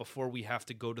gap before we have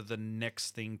to go to the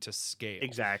next thing to scale.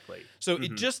 Exactly. So it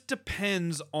Hmm. just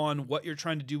depends on what you're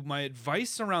trying to do. My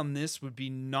advice around this would be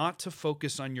not to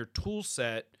focus on your tool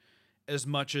set as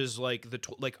much as like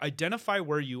like identify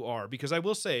where you are, because I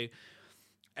will say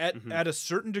Hmm. at a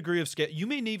certain degree of scale, you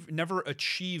may never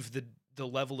achieve the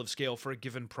level of scale for a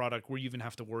given product where you even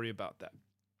have to worry about that.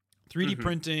 3D Hmm.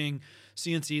 printing,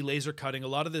 CNC, laser cutting, a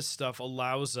lot of this stuff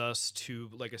allows us to,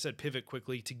 like I said, pivot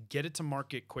quickly, to get it to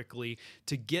market quickly,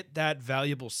 to get that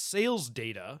valuable sales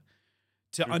data,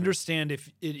 to Hmm. understand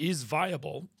if it is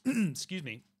viable, excuse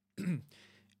me,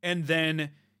 and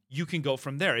then you can go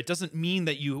from there. It doesn't mean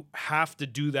that you have to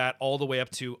do that all the way up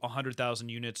to 100,000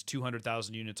 units,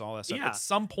 200,000 units, all that stuff. At Yeah.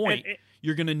 some And point,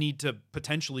 you're going to need to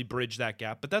potentially bridge that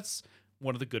gap, but that's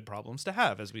one of the good problems to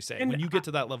have, as we say, and when you get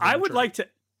to that level of I would maturity. like to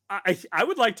I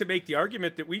would like to make the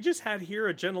argument that we just had here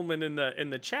a gentleman in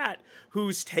the chat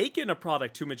who's taken a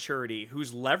product to maturity,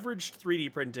 who's leveraged 3D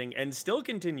printing and still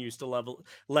continues to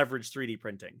leverage 3D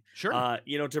printing, Sure.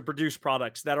 to produce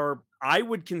products that are, I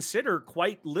would consider,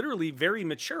 quite literally very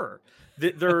mature.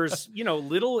 There's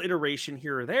little iteration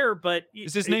here or there, but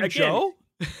Is his name again, Joe?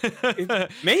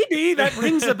 maybe that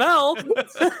rings a bell.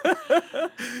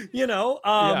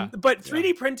 Yeah. But Yeah.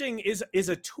 3D printing is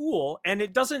a tool, and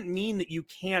it doesn't mean that you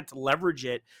can't leverage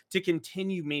it to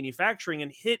continue manufacturing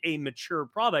and hit a mature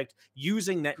product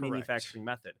using that Correct. manufacturing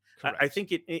method. I Correct.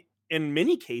 think it in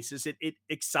many cases it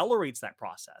accelerates that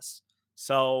process.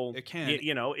 So It can.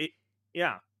 it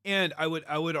yeah. And I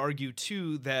would argue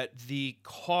too that the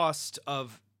cost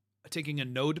of taking a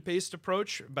node-based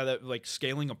approach, by that like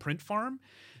scaling a print farm,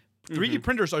 3D Hmm.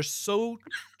 printers are so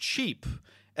cheap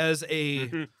as a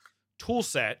Hmm. tool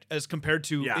set as compared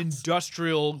to Yes.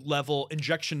 industrial level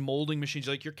injection molding machines.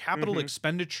 Like your capital Hmm.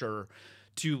 expenditure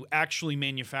to actually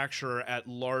manufacture at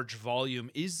large volume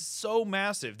is so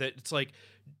massive that it's like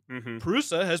Hmm.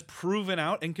 Prusa has proven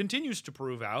out and continues to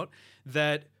prove out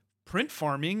that print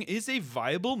farming is a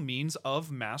viable means of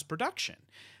mass production.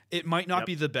 It might not Yep.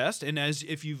 be the best, and as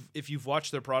if you've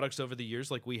watched their products over the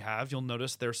years, like we have, you'll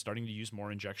notice they're starting to use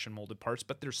more injection molded parts,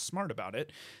 but they're smart about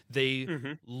it. They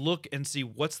Hmm. look and see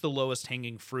what's the lowest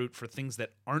hanging fruit for things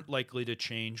that aren't likely to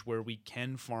change, where we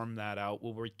can farm that out,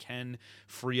 where we can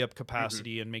free up Hmm.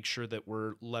 capacity and make sure that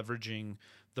we're leveraging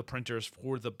the printers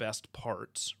for the best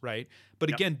parts, right? But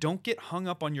Yep. again, don't get hung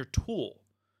up on your tool.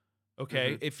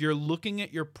 Okay. Hmm. If you're looking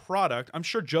at your product, I'm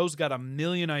sure Joe's got a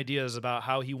million ideas about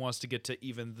how he wants to get to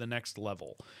even the next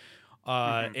level.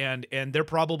 Hmm. And they're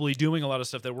probably doing a lot of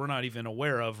stuff that we're not even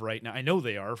aware of right now. I know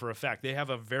they are for a fact. They have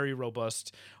a very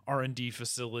robust R&D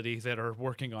facility that are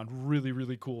working on really,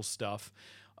 really cool stuff.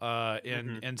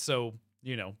 And Hmm. and so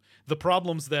the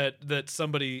problems that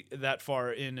somebody that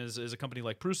far in as a company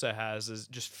like Prusa has is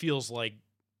just feels like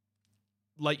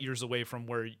light years away from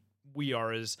where we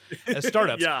are as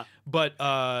startups. Yeah. But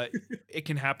it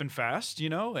can happen fast,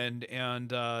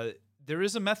 and there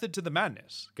is a method to the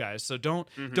madness, guys. So don't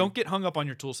get hung up on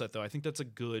your tool set, though. I think that's a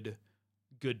good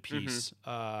piece.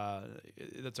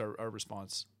 That's our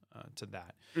response to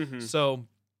that. So,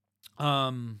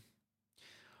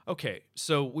 okay,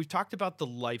 so we've talked about the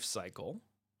life cycle.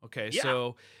 Okay, Yeah.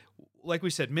 so like we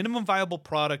said, minimum viable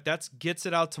product, that's gets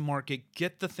it out to market,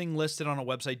 get the thing listed on a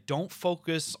website. Don't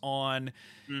focus on,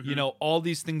 you know, all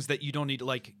these things that you don't need,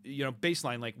 like, you know,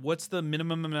 baseline, like what's the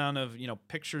minimum amount of, you know,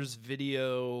 pictures,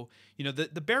 video, you know,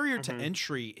 the barrier to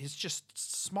entry is just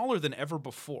smaller than ever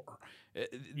before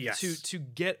to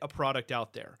get a product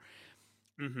out there.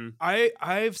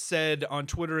 I've said on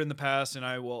Twitter in the past, and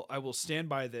I will stand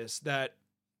by this, that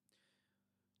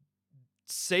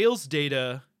sales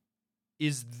data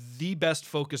is the best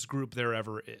focus group there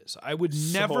ever is. I would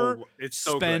never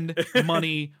spend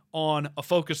money on a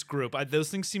focus group. Those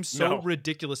things seem so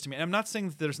ridiculous to me. And I'm not saying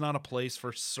that there's not a place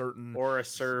for certain or a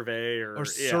survey or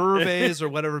surveys or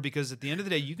whatever, because at the end of the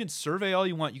day, you can survey all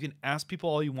you want, you can ask people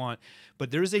all you want,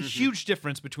 but there is a huge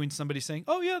difference between somebody saying,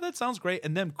 "Oh yeah, that sounds great,"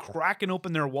 and them cracking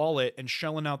open their wallet and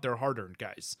shelling out their hard-earned,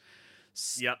 guys.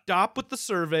 Stop with the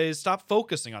surveys. Stop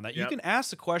focusing on that. You can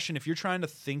ask a question if you're trying to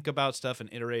think about stuff and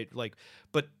iterate, like,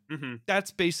 but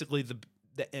that's basically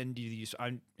the end use.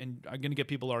 I'm going to get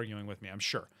people arguing with me, I'm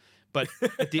sure. But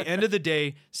at the end of the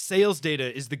day, sales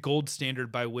data is the gold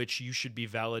standard by which you should be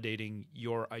validating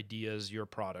your ideas, your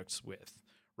products with,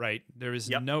 right? There is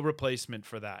no replacement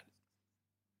for that.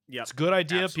 It's a good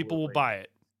idea. Absolutely. People will buy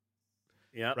it.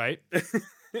 Yeah. Right.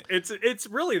 It's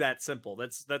really that simple.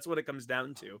 That's what it comes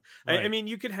down to. Right. I mean,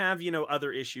 you could have, you know,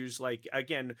 other issues like,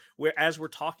 again, as we're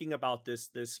talking about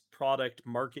this product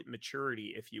market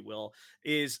maturity, if you will,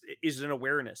 is an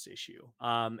awareness issue.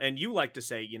 And you like to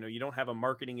say, you know, you don't have a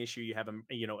marketing issue, you have an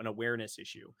awareness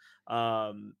issue.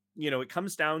 You know, it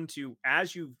comes down to,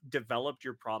 as you've developed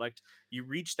your product, you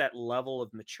reach that level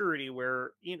of maturity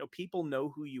where, you know, people know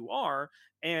who you are,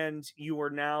 and you are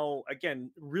now,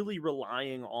 again, really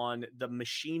relying on the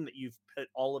machine that you've put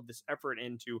all of this effort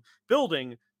into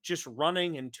building, just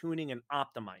running and tuning and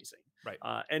optimizing.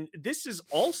 Right. And this is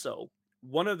also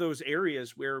one of those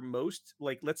areas where most,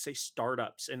 like, let's say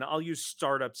startups, and I'll use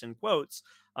startups in quotes,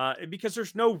 because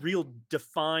there's no real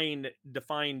defined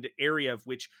area of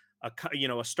which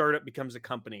a startup becomes a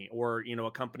company, or, you know,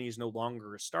 a company is no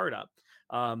longer a startup.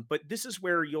 But this is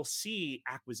where you'll see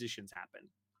acquisitions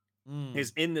happen,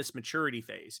 is in this maturity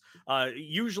phase,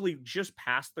 usually just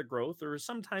past the growth, or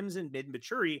sometimes in mid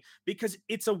maturity, because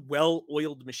it's a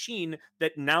well-oiled machine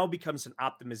that now becomes an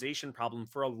optimization problem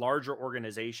for a larger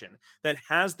organization that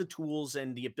has the tools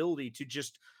and the ability to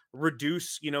just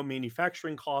reduce, you know,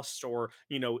 manufacturing costs, or,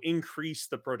 you know, increase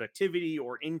the productivity,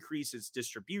 or increase its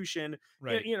distribution,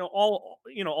 right. you know,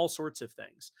 all sorts of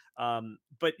things.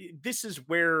 But this is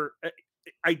where,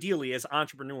 ideally, as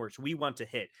entrepreneurs, we want to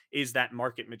hit, is that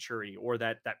market maturity, or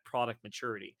that product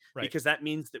maturity, right. because that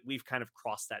means that we've kind of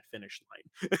crossed that finish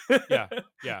line.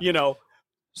 Yeah. You know.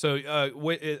 So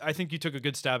I think you took a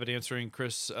good stab at answering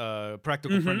Chris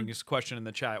Practical Printing's question in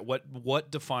the chat. What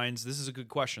defines, this is a good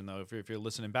question though, if you're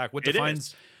listening back, what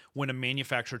defines when a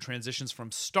manufacturer transitions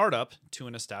from startup to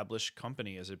an established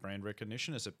company? Is it brand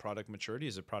recognition? Is it product maturity?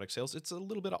 Is it product sales? It's a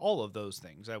little bit of all of those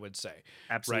things, I would say.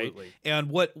 Absolutely. Right?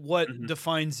 And what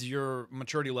defines your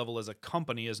maturity level as a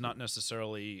company is not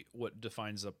necessarily what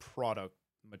defines a product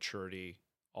maturity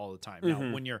all the time.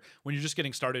 Now, when you're just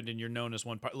getting started and you're known as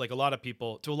one part, like to a lot of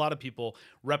people,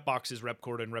 Repbox is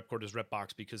Repcord and Repcord is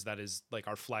Repbox, because that is like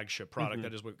our flagship product.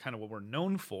 That is what we're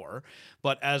known for.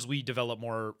 But as we develop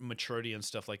more maturity and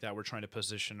stuff like that, we're trying to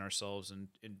position ourselves and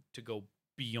to go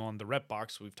beyond the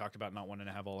Repbox. We've talked about not wanting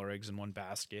to have all our eggs in one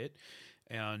basket.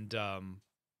 And,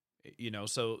 you know,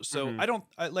 so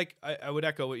I would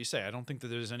echo what you say. I don't think that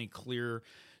there's any clear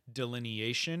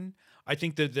delineation. I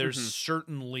think that there's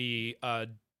certainly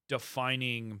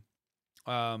defining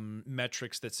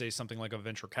metrics that say something like a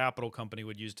venture capital company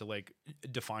would use to like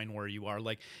define where you are,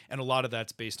 like, and a lot of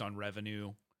that's based on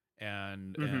revenue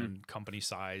and company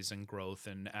size and growth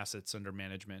and assets under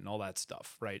management and all that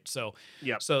stuff, right? So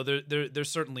so there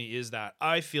certainly is that.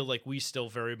 I feel like we still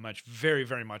very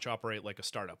very much operate like a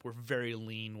startup. We're very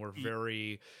lean. We're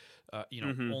very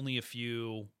only a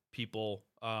few people.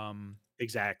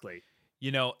 Exactly.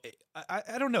 You know,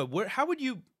 I don't know. How would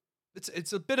you?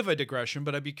 It's a bit of a digression,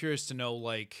 but I'd be curious to know,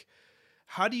 like,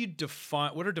 how do you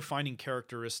define, what are defining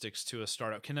characteristics to a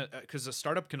startup? Because a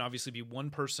startup can obviously be one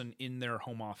person in their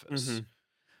home office,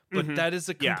 but that is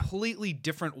a completely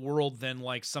different world than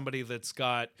like somebody that's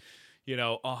got, you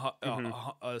know,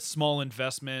 a small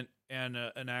investment and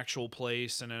an actual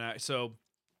place so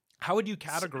how would you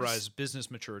categorize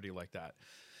business maturity like that?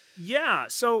 Yeah.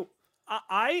 So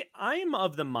I'm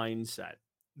of the mindset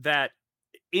that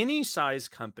any size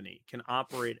company can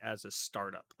operate as a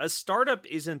startup. A startup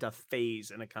isn't a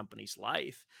phase in a company's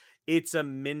life. It's a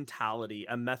mentality,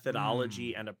 a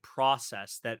methodology, Mm. and a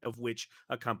process that of which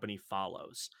a company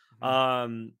follows.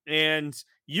 Mhm. And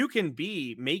you can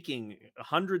be making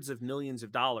hundreds of millions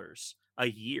of dollars a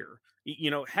year,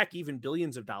 heck, even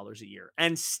billions of dollars a year,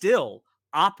 and still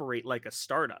operate like a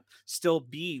startup, still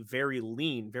be very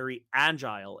lean, very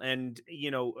agile, and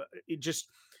it just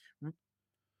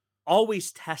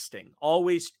always testing,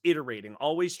 always iterating,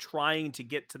 always trying to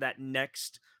get to that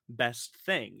next best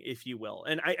thing, if you will.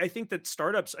 And I think that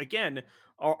startups, again,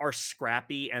 are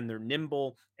scrappy and they're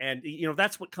nimble. And,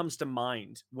 that's what comes to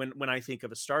mind when I think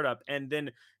of a startup. And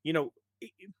then, you know,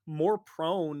 more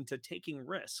prone to taking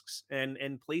risks and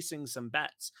placing some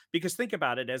bets, because think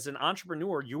about it, as an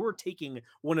entrepreneur you're taking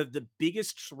one of the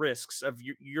biggest risks of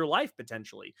your life.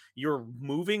 Potentially you're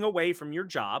moving away from your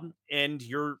job and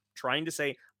you're trying to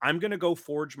say, I'm going to go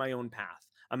forge my own path.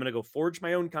 I'm going to go forge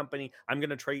my own company. I'm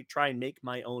going to try and make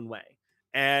my own way.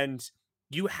 And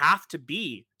you have to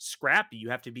be scrappy. You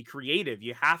have to be creative.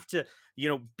 You have to,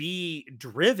 be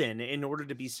driven in order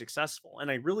to be successful.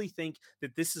 And I really think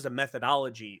that this is a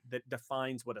methodology that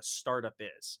defines what a startup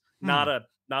is, not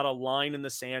Hmm. a line in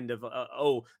the sand of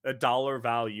a dollar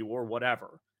value or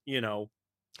whatever,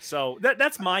 So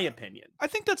that's my opinion. I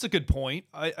think that's a good point.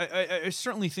 I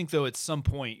certainly think though at some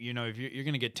point, if you're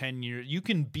going to get tenure, you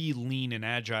can be lean and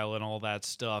agile and all that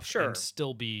stuff and Sure.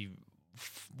 still be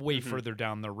way Hmm. further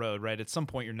down the road, right? At some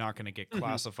point, you're not going to get Hmm.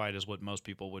 classified as what most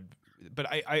people would. But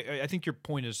I think your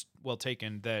point is well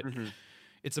taken that Hmm.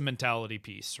 it's a mentality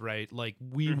piece, right? Like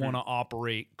we want Hmm. to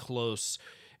operate close.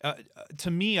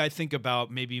 To me, I think about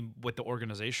maybe what the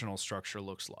organizational structure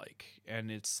looks like,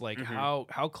 and it's like Hmm.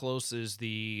 how close is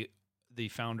the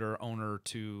founder owner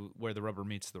to where the rubber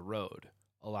meets the road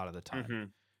a lot of the time, Hmm.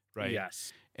 right?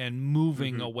 Yes. And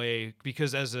moving Hmm. away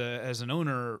because as an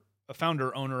owner, a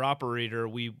founder owner operator,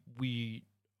 we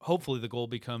hopefully the goal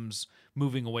becomes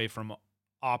moving away from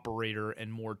operator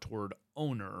and more toward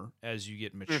owner as you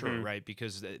get mature, Hmm. right?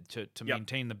 Because to Yep.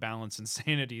 maintain the balance and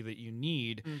sanity that you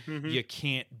need, Hmm. you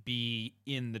can't be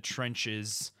in the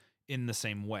trenches in the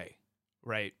same way,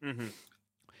 right? Hmm.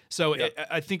 So Yep.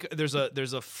 I think there's a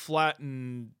Sure.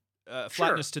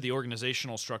 flatness to the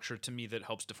organizational structure to me that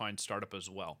helps define startup as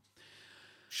well.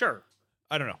 Sure.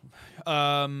 I don't know.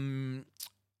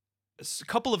 A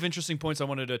couple of interesting points I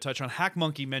wanted to touch on. Hack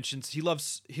Monkey mentions he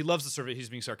loves the survey. He's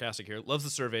being sarcastic here. Loves the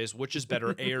surveys. Which is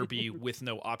better, A or B, with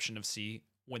no option of C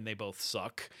when they both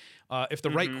suck. If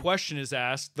the right Hmm. question is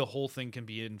asked, the whole thing can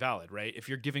be invalid, right? If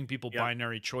you're giving people Yep.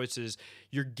 binary choices,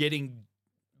 you're getting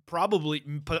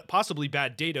possibly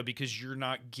bad data because you're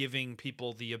not giving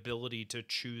people the ability to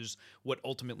choose what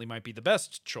ultimately might be the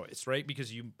best choice, right?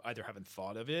 Because you either haven't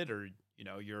thought of it or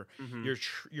you're Hmm.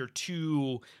 you're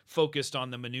too focused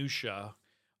on the minutia.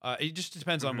 It just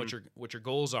depends on Hmm. what your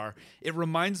goals are. It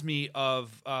reminds me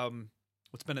of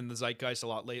what's been in the zeitgeist a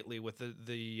lot lately with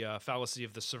the fallacy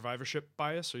of the survivorship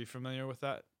bias. Are you familiar with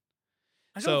that?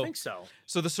 I don't So think so.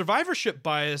 so the survivorship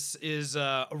bias is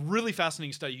a really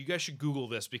fascinating study. You guys should Google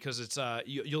this because it's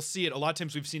you'll see it a lot of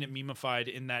times. We've seen it memeified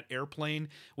in that airplane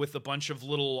with a bunch of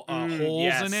little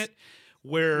holes in Yes. it,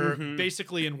 where Hmm.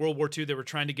 basically in World War II they were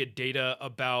trying to get data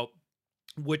about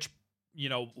which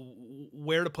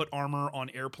where to put armor on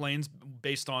airplanes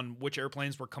based on which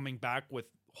airplanes were coming back with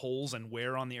holes and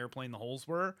where on the airplane the holes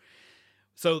were.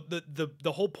 So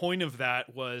the whole point of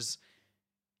that was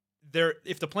there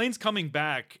if the plane's coming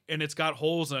back and it's got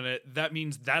holes in it, that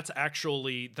means that's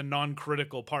actually the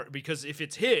non-critical part because if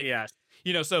it's hit, Yes.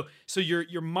 so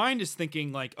your mind is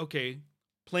thinking like, okay,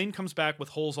 plane comes back with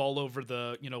holes all over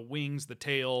the, wings, the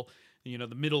tail, the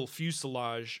middle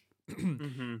fuselage.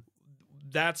 Hmm.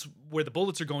 That's where the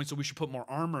bullets are going, so we should put more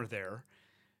armor there.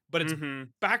 But it's Hmm.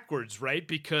 backwards, right?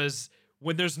 Because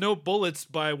when there's no bullets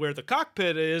by where the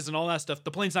cockpit is and all that stuff,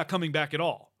 the plane's not coming back at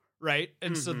all, right?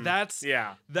 And so Hmm. that's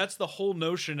Yeah. that's the whole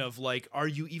notion of like, are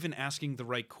you even asking the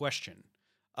right question?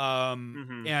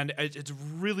 Hmm. And it's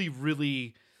really,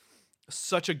 really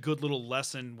such a good little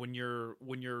lesson when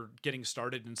you're getting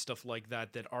started and stuff like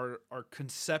that. That our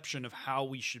conception of how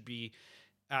we should be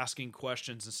asking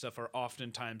questions and stuff are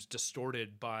oftentimes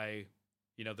distorted by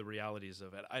the realities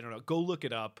of it. I don't know. Go look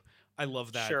it up. I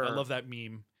love that. I Sure. love that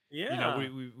meme. Yeah.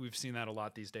 We've seen that a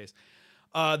lot these days.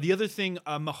 The other thing,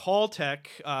 Mahal Tech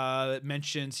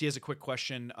mentions he has a quick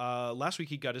question. Last week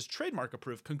he got his trademark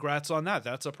approved. Congrats on that.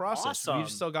 That's a process. We've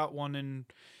Awesome. still got one in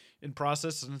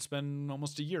process, and it's been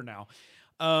almost a year now.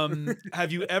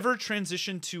 Have you ever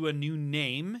transitioned to a new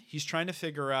name? He's trying to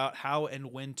figure out how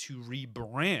and when to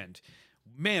rebrand.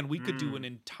 Man, we could do an Mm.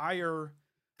 entire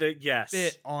Yes.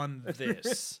 bit on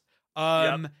this. Yep.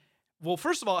 Um, well,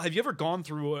 first of all, have you ever gone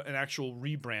through an actual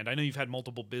rebrand? I know you've had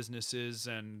multiple businesses,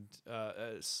 and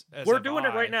as We're have doing it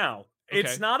right I. now.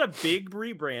 It's Okay. not a big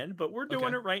rebrand, but we're doing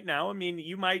Okay. it right now. I mean,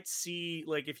 you might see,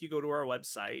 like, if you go to our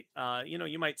website,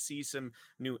 you might see some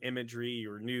new imagery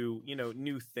or new,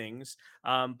 new things.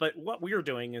 But what we're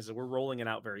doing is we're rolling it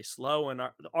out very slow, and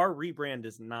our rebrand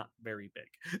is not very big.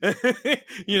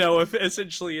 If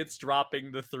essentially it's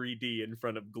dropping the 3D in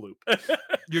front of Gloop.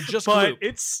 You're just But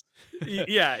Gloop.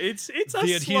 yeah, it's a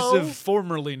The adhesive slow.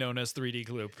 formerly known as 3D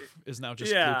Gloop is now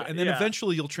just Gloop. Yeah, And then yeah,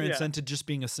 eventually you'll yeah, transcend to just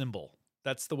being a symbol.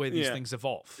 That's the way these yeah, things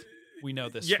evolve. We know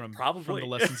this yeah, from the probably.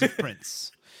 lessons of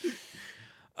Prince.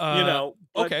 Uh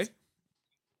But okay.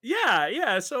 yeah,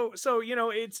 yeah. So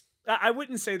it's I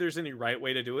wouldn't say there's any right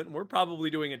way to do it, and we're probably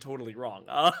doing it totally wrong.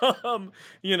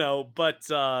 But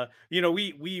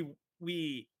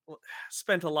we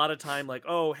spent a lot of time like,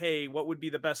 oh, hey, what would be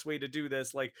the best way to do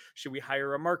this? Like, should we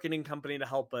hire a marketing company to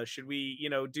help us? Should we,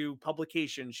 do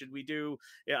publication? Should we do,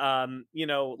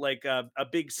 like a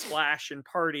big splash and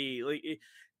party? Like,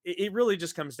 it really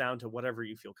just comes down to whatever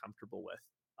you feel comfortable with.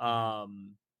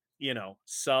 Mhm.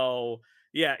 So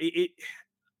yeah,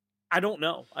 I don't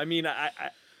know. I mean,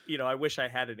 I wish I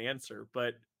had an answer,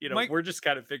 but My we're just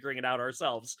kind of figuring it out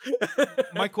ourselves.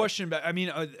 my question back, I mean,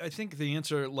 I think the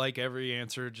answer, like every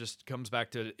answer, just comes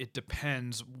back to it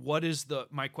depends. What is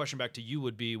my question back to you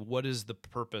would be, what is the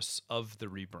purpose of the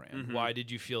rebrand? Hmm. Why did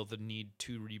you feel the need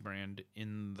to rebrand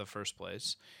in the first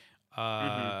place?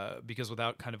 Hmm. Because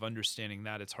without kind of understanding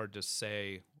that, it's hard to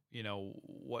say,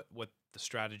 what the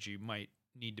strategy might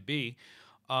need to be.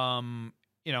 Um,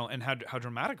 and how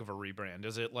dramatic of a rebrand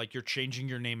is it? Like you're changing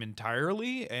your name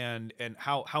entirely, and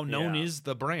how known Yeah. is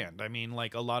the brand? I mean,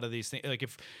 like a lot of these things, like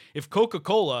if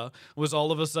Coca-Cola was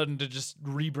all of a sudden to just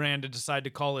rebrand and decide to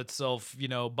call itself,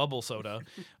 bubble soda,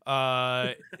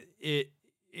 uh, it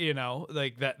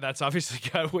like that's obviously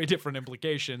got way different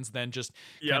implications than just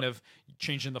kind Yep. of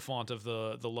changing the font of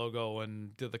the logo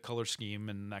and the color scheme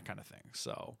and that kind of thing.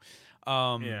 So,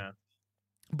 um, Yeah.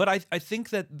 but I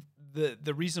think that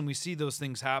the reason we see those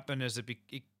things happen is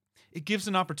it gives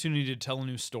an opportunity to tell a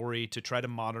new story, to try to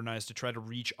modernize, to try to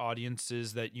reach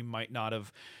audiences that you might not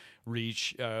have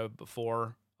reached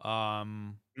before.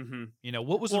 Hmm.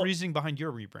 What was the Well, reasoning behind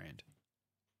your rebrand?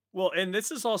 and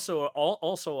this is also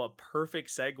a perfect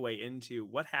segue into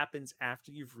what happens after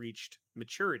you've reached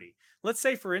maturity. Let's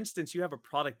say, for instance, you have a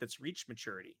product that's reached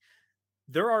maturity.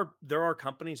 There are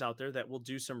companies out there that will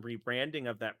do some rebranding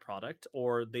of that product,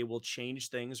 or they will change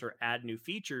things or add new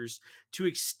features to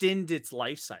extend its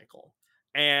life cycle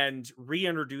and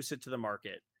reintroduce it to the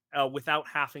market without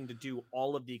having to do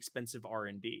all of the expensive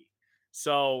R&D.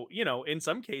 So, in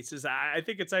some cases, I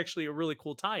think it's actually a really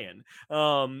cool tie-in.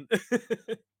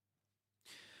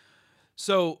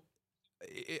 So,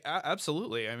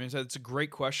 absolutely. I mean, it's a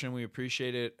great question. We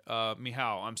appreciate it.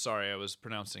 Mihao, I'm sorry, I was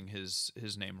pronouncing his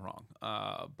name wrong.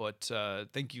 But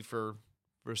thank you for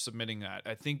submitting that.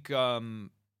 I think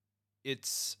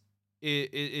it's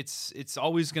it's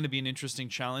always going to be an interesting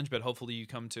challenge, but hopefully you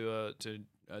come to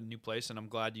a new place. And I'm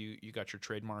glad you got your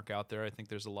trademark out there. I think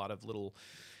there's a lot of little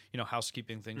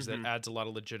housekeeping things that Mhm. adds a lot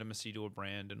of legitimacy to a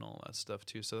brand and all that stuff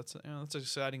too. So that's an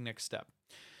exciting next step.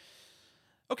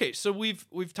 Okay, so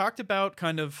we've talked about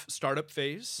kind of startup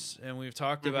phase, and we've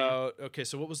talked Mhm. about, okay,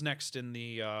 so what was next in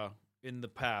the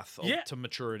path Yeah. to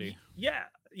maturity? Yeah.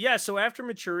 Yeah. So after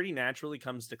maturity naturally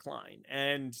comes decline.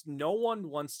 And no one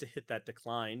wants to hit that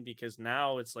decline because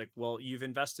now it's like, well, you've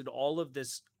invested all of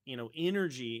this,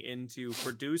 energy into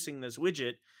producing this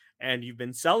widget and you've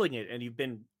been selling it and you've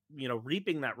been,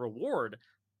 reaping that reward.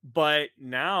 But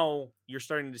now you're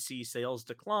starting to see sales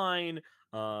decline.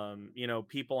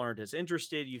 People aren't as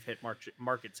interested. You've hit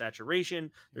market saturation.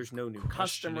 You're There's no new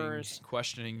questioning customers.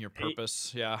 questioning your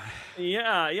purpose. Yeah,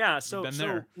 Yeah, yeah. we've So been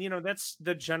so there. that's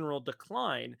the general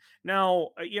decline. Now,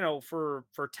 for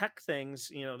tech things,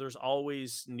 there's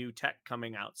always new tech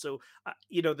coming out. So,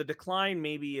 the decline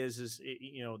maybe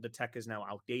the tech is now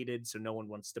outdated, so no one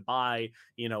wants to buy,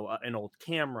 an old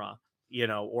camera,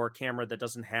 or a camera that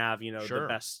doesn't have, the Sure,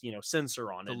 best,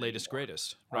 sensor on the it latest anymore.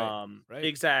 greatest. Right, right.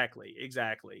 Exactly,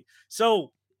 exactly.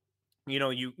 So,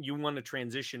 you want to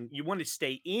transition, you want to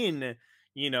stay in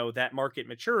that market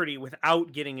maturity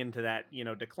without getting into that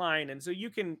decline, and so you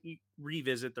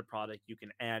revisit the product, you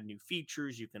can add new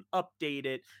features, you can update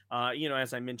it,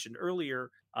 as I mentioned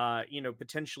earlier,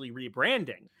 potentially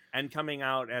rebranding and coming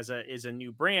out as a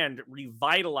new brand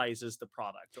revitalizes the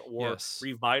product or Yes.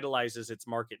 revitalizes its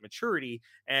market maturity,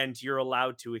 and you're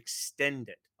allowed to extend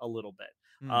it a little bit.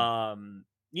 Mm.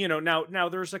 Now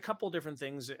there's a couple different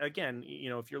things. Again,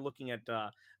 if you're looking at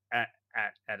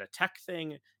at a tech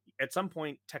thing, at some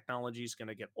point technology is going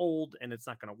to get old and it's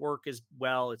not going to work as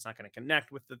well. It's not going to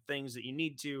connect with the things that you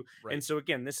need to. And Right. so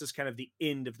again, this is kind of the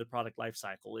end of the product life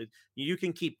cycle. You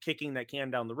can keep kicking that can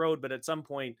down the road, but at some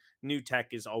point new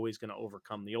tech is always going to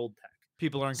overcome the old tech.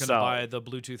 People aren't going to buy So, the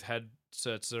Bluetooth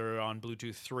headsets that are on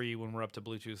Bluetooth 3 when we're up to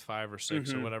Bluetooth 5 or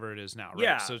 6 or mhm, whatever it is now, right?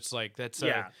 yeah, So it's like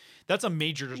yeah. that's a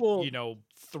major, Well,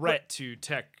 but threat to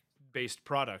tech-based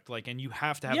product, like, and you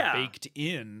have to have yeah. baked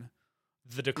in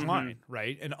the Hmm. decline,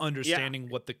 right? And Yeah. understanding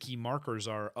what the key markers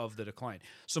are of the decline.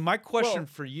 So my question Well,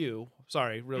 for you,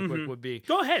 sorry, real quick, hmm, would be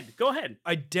go ahead. Go ahead.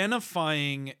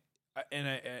 identifying,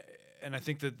 and I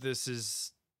think that this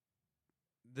is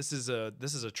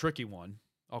a tricky one.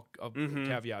 I'll Hmm.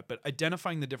 caveat, but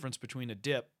identifying the difference between a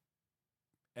dip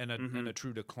and Hmm. a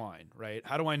true decline, right?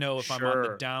 How do I know if I'm on the Sure.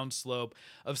 downslope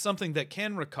of something that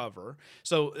can recover?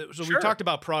 So we've Sure. talked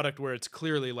about product where it's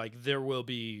clearly like there will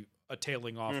be a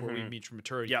tailing off where we Hmm. reach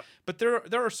maturity, Yep. but there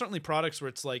are certainly products where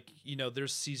it's like,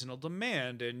 there's seasonal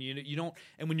demand, and you don't,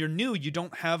 and when you're new, you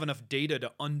don't have enough data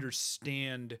to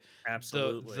understand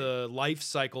Absolutely. the life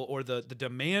cycle or the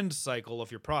demand cycle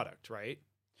of your product, right?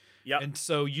 Yep. And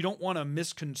so you don't want to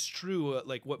misconstrue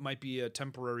like what might be a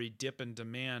temporary dip in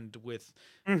demand with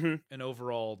Hmm. an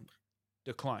overall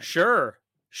decline. Sure.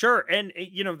 Sure. And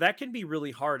that can be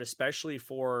really hard, especially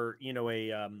for,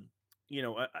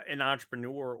 an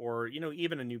entrepreneur or,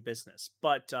 even a new business.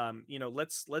 But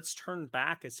let's turn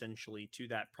back essentially to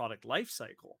that product life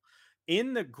cycle.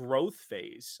 In the growth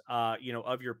phase,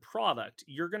 of your product,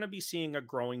 you're going to be seeing a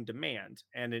growing demand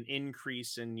and an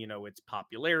increase in, its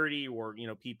popularity, or,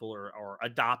 people are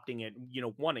adopting it,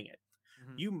 wanting it.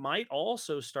 Mhm. You might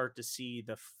also start to see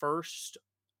the first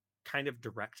kind of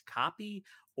direct copy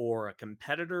or a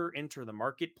competitor enter the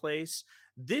marketplace.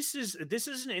 This is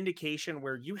an indication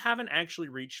where you haven't actually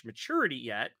reached maturity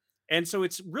yet. And so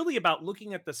it's really about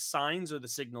looking at the signs or the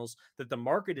signals that the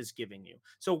market is giving you.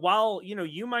 So while,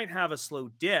 you might have a slow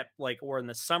dip, like, or in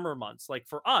the summer months, like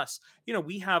for us,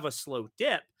 we have a slow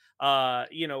dip,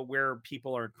 where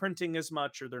people aren't printing as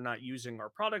much or they're not using our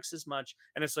products as much.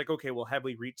 And it's like, okay, well, have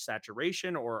we reached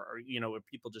saturation, or are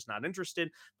people just not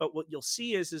interested? But what you'll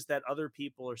see is that other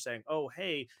people are saying, oh,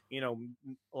 hey,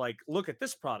 like, look at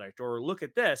this product or look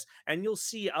at this. And you'll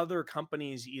see other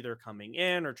companies either coming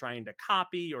in or trying to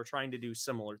copy or trying to do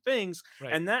similar things.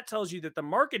 Right. And that tells you that the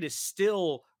market is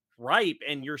still ripe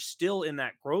and you're still in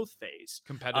that growth phase.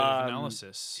 Competitive um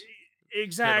analysis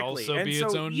could exactly. also And be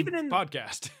its so even own in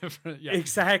podcast. Yeah.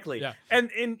 exactly. Yeah.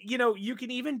 And you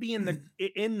can even be in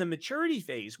the maturity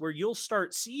phase where you'll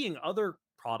start seeing other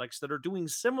products that are doing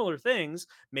similar things.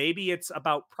 Maybe it's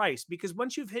about price, because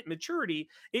once you've hit maturity,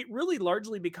 it really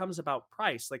largely becomes about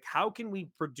price. Like, how can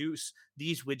we produce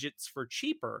these widgets for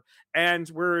cheaper? And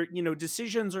where,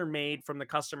 decisions are made from the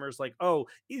customers like, "Oh,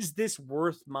 is this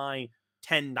worth my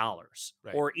 $10,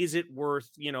 Right. or is it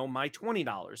worth, my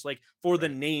 $20, like, for the Right.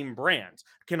 name brand?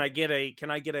 Can I get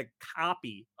a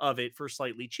copy of it for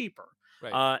slightly cheaper?"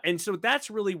 Right. And so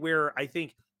that's really where I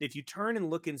think, if you turn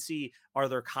and look and see, are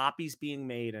there copies being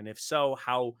made, and if so,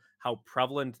 how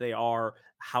prevalent they are,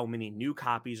 how many new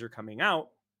copies are coming out,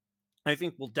 I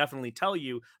think will definitely tell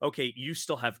you, okay, you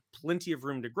still have plenty of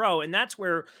room to grow. And that's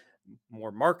where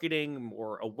more marketing,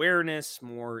 more awareness,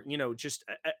 more, just,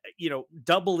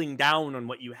 doubling down on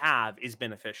what you have is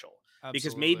beneficial,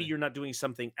 because maybe Absolutely. you're not doing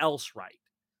something else right.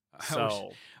 I always,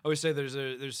 So, I always say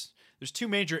there's two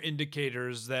major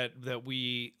indicators that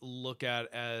we look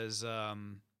at as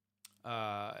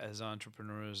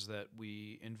entrepreneurs that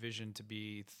we envision to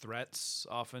be threats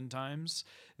oftentimes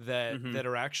mhm, that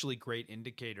are actually great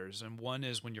indicators. And one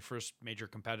is when your first major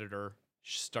competitor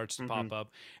starts to pop mhm,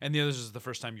 up, and the other is the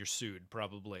first time you're sued,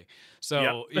 probably.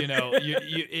 yep. So you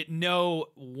know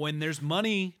when there's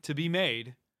money to be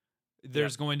made, Yep.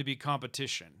 there's going to be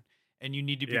competition, and you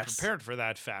need to be Yes. prepared for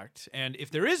that fact. And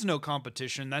if there is no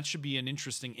competition, that should be an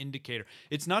interesting indicator.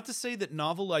 It's not to say that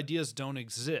novel ideas don't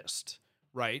exist,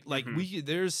 right? Like, Mhm,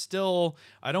 there's still,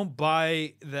 I don't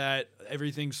buy that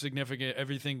everything significant,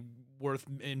 everything worth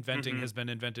inventing mhm. has been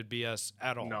invented BS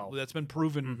at all. No. That's been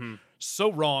proven Mhm.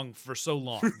 so wrong for so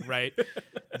long, right?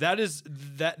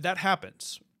 That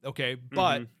happens, okay?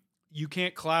 But Mhm, you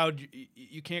can't cloud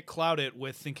it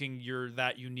with thinking you're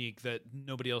that unique that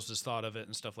nobody else has thought of it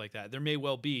and stuff like that. There may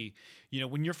well be,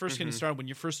 when you're first getting mhm. started, when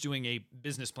you're first doing a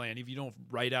business plan, if you don't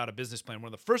write out a business plan,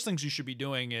 one of the first things you should be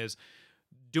doing is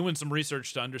doing some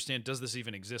research to understand, does this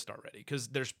even exist already? Because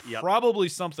there's Yep. probably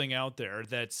something out there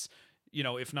that's,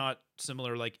 if not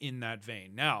similar, like in that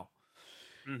vein. Now,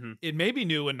 Mm-hmm. it may be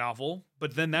new and novel,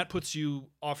 but then that puts you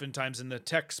oftentimes in the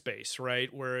tech space,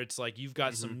 right? Where it's like you've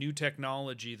got some new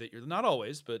technology that you're not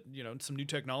always, but some new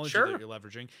technology that Sure. you're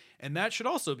leveraging. And that should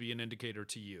also be an indicator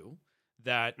to you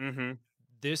that Mm-hmm.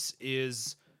 this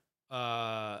is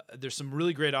there's some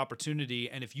really great opportunity.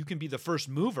 And if you can be the first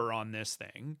mover on this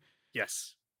thing,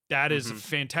 Yes. that is a Mhm.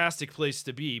 fantastic place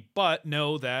to be. But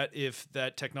know that if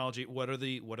that technology, what are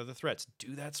the threats?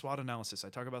 Do that SWOT analysis. I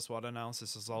talk about SWOT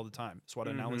analysis all the time. SWOT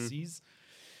analyses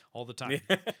all the time.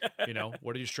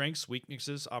 What are your strengths,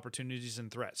 weaknesses, opportunities,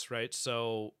 and threats, right?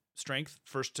 So strength,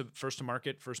 first to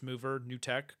market, first mover, new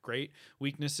tech, great.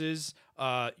 Weaknesses,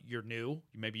 you're new.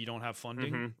 Maybe you don't have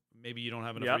funding. Mhm. Maybe you don't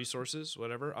have enough Yep. resources,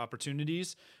 whatever.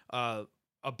 Opportunities,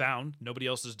 abound. Nobody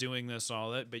else is doing this,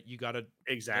 all that, but you got to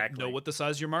Exactly. know what the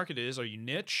size of your market is. Are you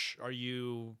niche? Are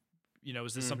you,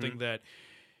 is this something that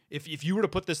if you were to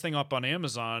put this thing up on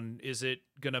Amazon, is it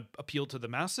going to appeal to the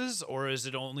masses, or is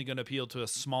it only going to appeal to a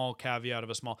small caveat of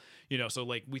a small, so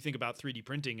like we think about 3D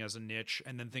printing as a niche,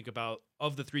 and then think about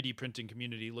of the 3D printing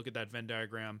community, look at that Venn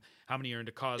diagram, how many are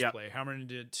into cosplay, how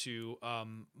many are into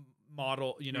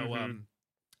model,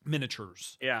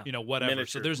 miniatures, Yeah. whatever.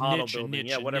 Miniatures, So there's model niche and building, niche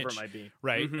yeah, and whatever it niche, might be.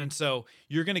 right? Mhm. And so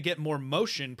you're going to get more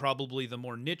motion probably the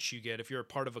more niche you get. If you're a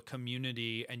part of a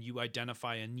community and you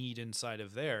identify a need inside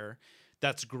of there,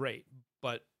 that's great.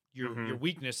 But your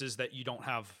weakness is that you don't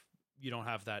have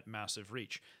that massive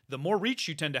reach. The more reach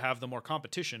you tend to have, the more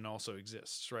competition also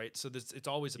exists, right? So it's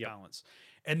always a balance.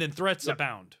 And then threats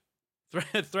abound.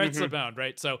 Threats abound,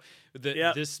 right? So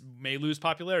this may lose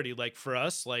popularity. Like for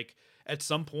us, like at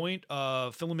some point,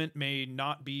 filament may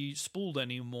not be spooled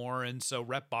anymore, and so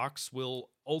Repbox will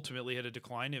ultimately hit a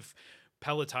decline if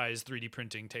pelletized 3D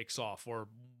printing takes off, or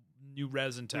new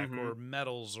resin tech, or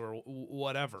metals, or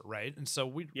whatever, right? And so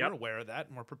we're aware of that,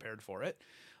 and we're prepared for it.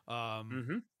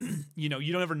 You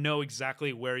don't ever know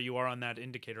exactly where you are on that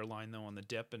indicator line, though, on the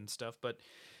dip and stuff, but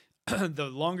the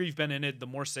longer you've been in it, the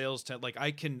more sales like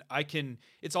I can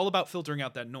it's all about filtering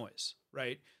out that noise,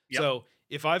 right? So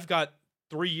if I've got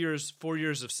 3 years, 4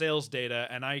 years of sales data,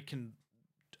 and I can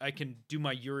do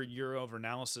my year over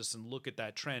analysis and look at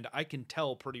that trend, I can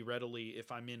tell pretty readily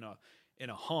if I'm in a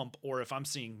hump, or if I'm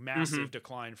seeing massive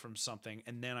decline from something,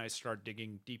 and then I start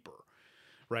digging deeper,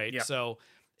 right? So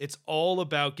it's all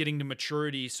about getting to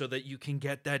maturity so that you can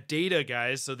get that data,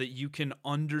 guys, so that you can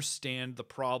understand the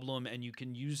problem and you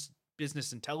can use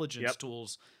business intelligence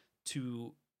tools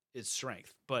to its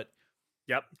strength. But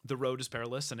the road is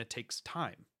perilous, and it takes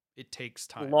time. It takes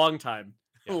time. Long time.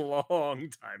 Long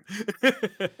time.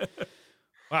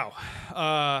 Wow.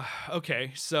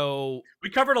 Okay. So we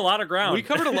covered a lot of ground.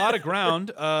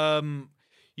 Are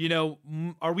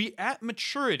we at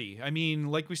maturity? I mean,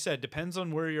 like we said, depends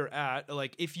on where you're at.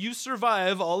 Like if you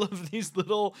survive all of these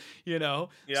little,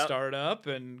 startup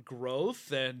and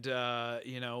growth and,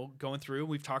 going through,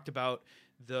 we've talked about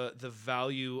the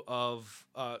value of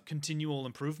continual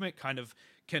improvement kind of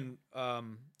can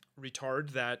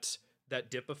retard that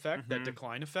dip effect, that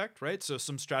decline effect, right? So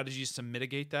some strategies to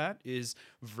mitigate that is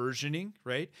versioning,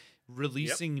 right?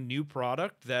 Releasing new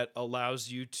product that allows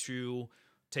you to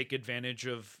take advantage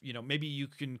of, maybe you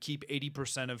can keep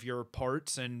 80% of your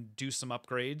parts and do some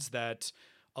upgrades that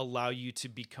allow you to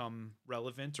become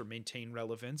relevant or maintain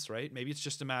relevance, right? Maybe it's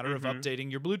just a matter of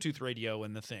updating your Bluetooth radio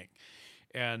in the thing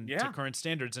and to current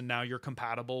standards, and now you're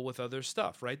compatible with other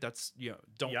stuff, right? That's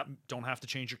don't have to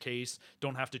change your case,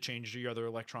 don't have to change your other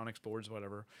electronics boards,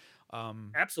 whatever.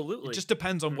 Absolutely, it just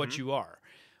depends on what you are,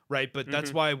 right? But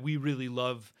that's why we really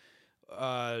love,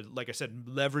 like I said,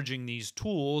 leveraging these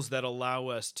tools that allow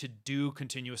us to do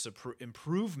continuous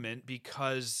improvement,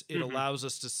 because it allows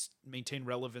us to maintain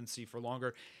relevancy for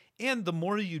longer. And the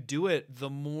more you do it, the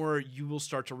more you will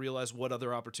start to realize what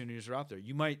other opportunities are out there.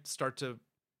 You might start to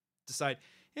decide,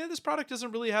 this product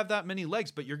doesn't really have that many legs,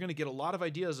 but you're going to get a lot of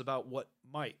ideas about what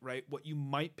you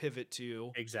might pivot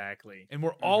to. Exactly. And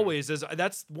we're always,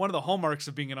 that's one of the hallmarks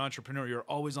of being an entrepreneur. You're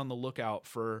always on the lookout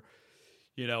for,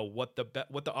 what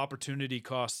the opportunity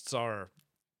costs are.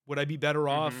 Would I be better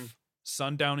off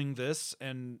sundowning this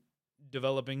and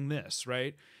developing this,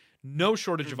 right? No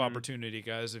shortage of opportunity,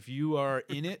 guys. If you are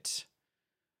in it,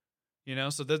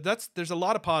 so there's a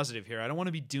lot of positive here. I don't want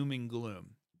to be doom and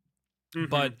gloom.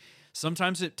 But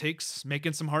sometimes it takes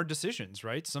making some hard decisions,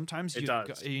 right? Sometimes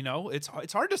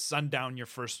it's hard to sundown your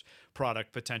first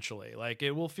product potentially. Like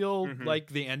it will feel like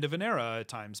the end of an era at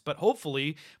times, but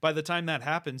hopefully by the time that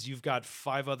happens, you've got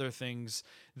 5 other things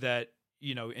that,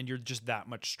 and you're just that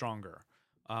much stronger.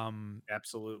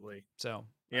 Absolutely. So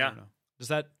I Yeah. don't know.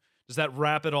 Does that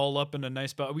wrap it all up in a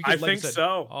nice bow? We I could, like I think said,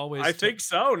 so. always. I think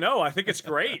so. No, I think it's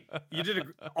great. You did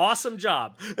an awesome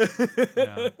job.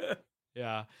 Yeah,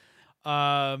 yeah.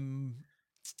 Um,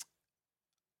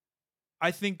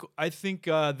 I think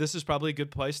this is probably a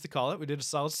good place to call it. We did a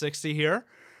solid 60 here.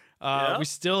 Yeah. We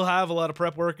still have a lot of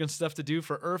prep work and stuff to do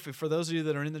for IRF. For those of you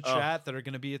that are in the Oh. chat that are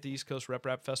going to be at the East Coast Rep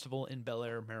Festival in Bel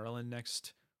Air, Maryland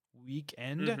next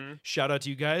weekend, Mhm. shout out to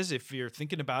you guys. If you're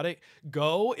thinking about it,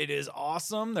 go. It is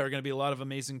awesome. There are going to be a lot of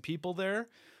amazing people there.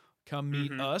 Come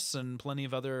meet Mhm. us and plenty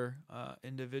of other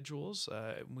individuals.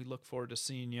 We look forward to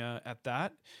seeing you at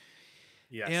that.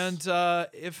 Yes. And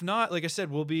if not, like I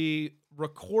said, we'll be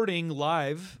recording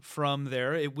live from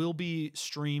there. It will be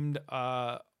streamed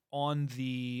on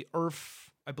the IRF,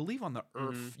 I believe on the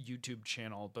IRF YouTube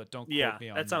channel, but don't Yeah, quote me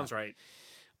on that sounds right.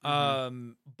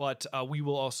 But we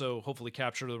will also hopefully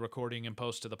capture the recording and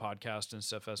post to the podcast and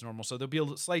stuff as normal. So there'll be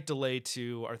a slight delay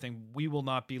to our thing. We will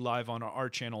not be live on our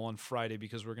channel on Friday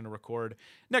because we're going to record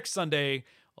next Sunday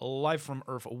live from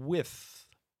IRF with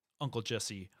Uncle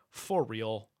Jesse for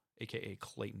real, aka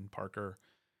Clayton Parker.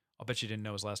 I'll bet you didn't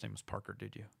know his last name was Parker,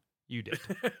 did you? You did,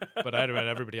 but I bet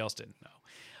everybody else didn't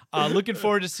know. Looking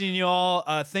forward to seeing you all.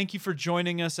 Thank you for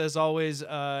joining us as always.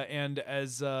 And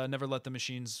as Never Let the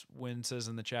Machines Win says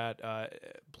in the chat,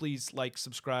 please like,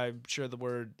 subscribe, share the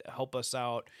word, help us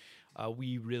out.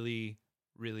 We really,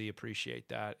 really appreciate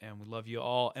that. And we love you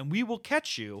all. And we will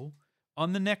catch you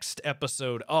on the next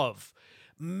episode of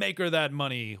Maker That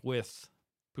Money with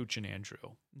Pooch and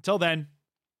Andrew. Until then,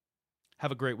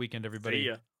 have a great weekend, everybody. See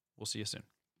ya. We'll see you soon.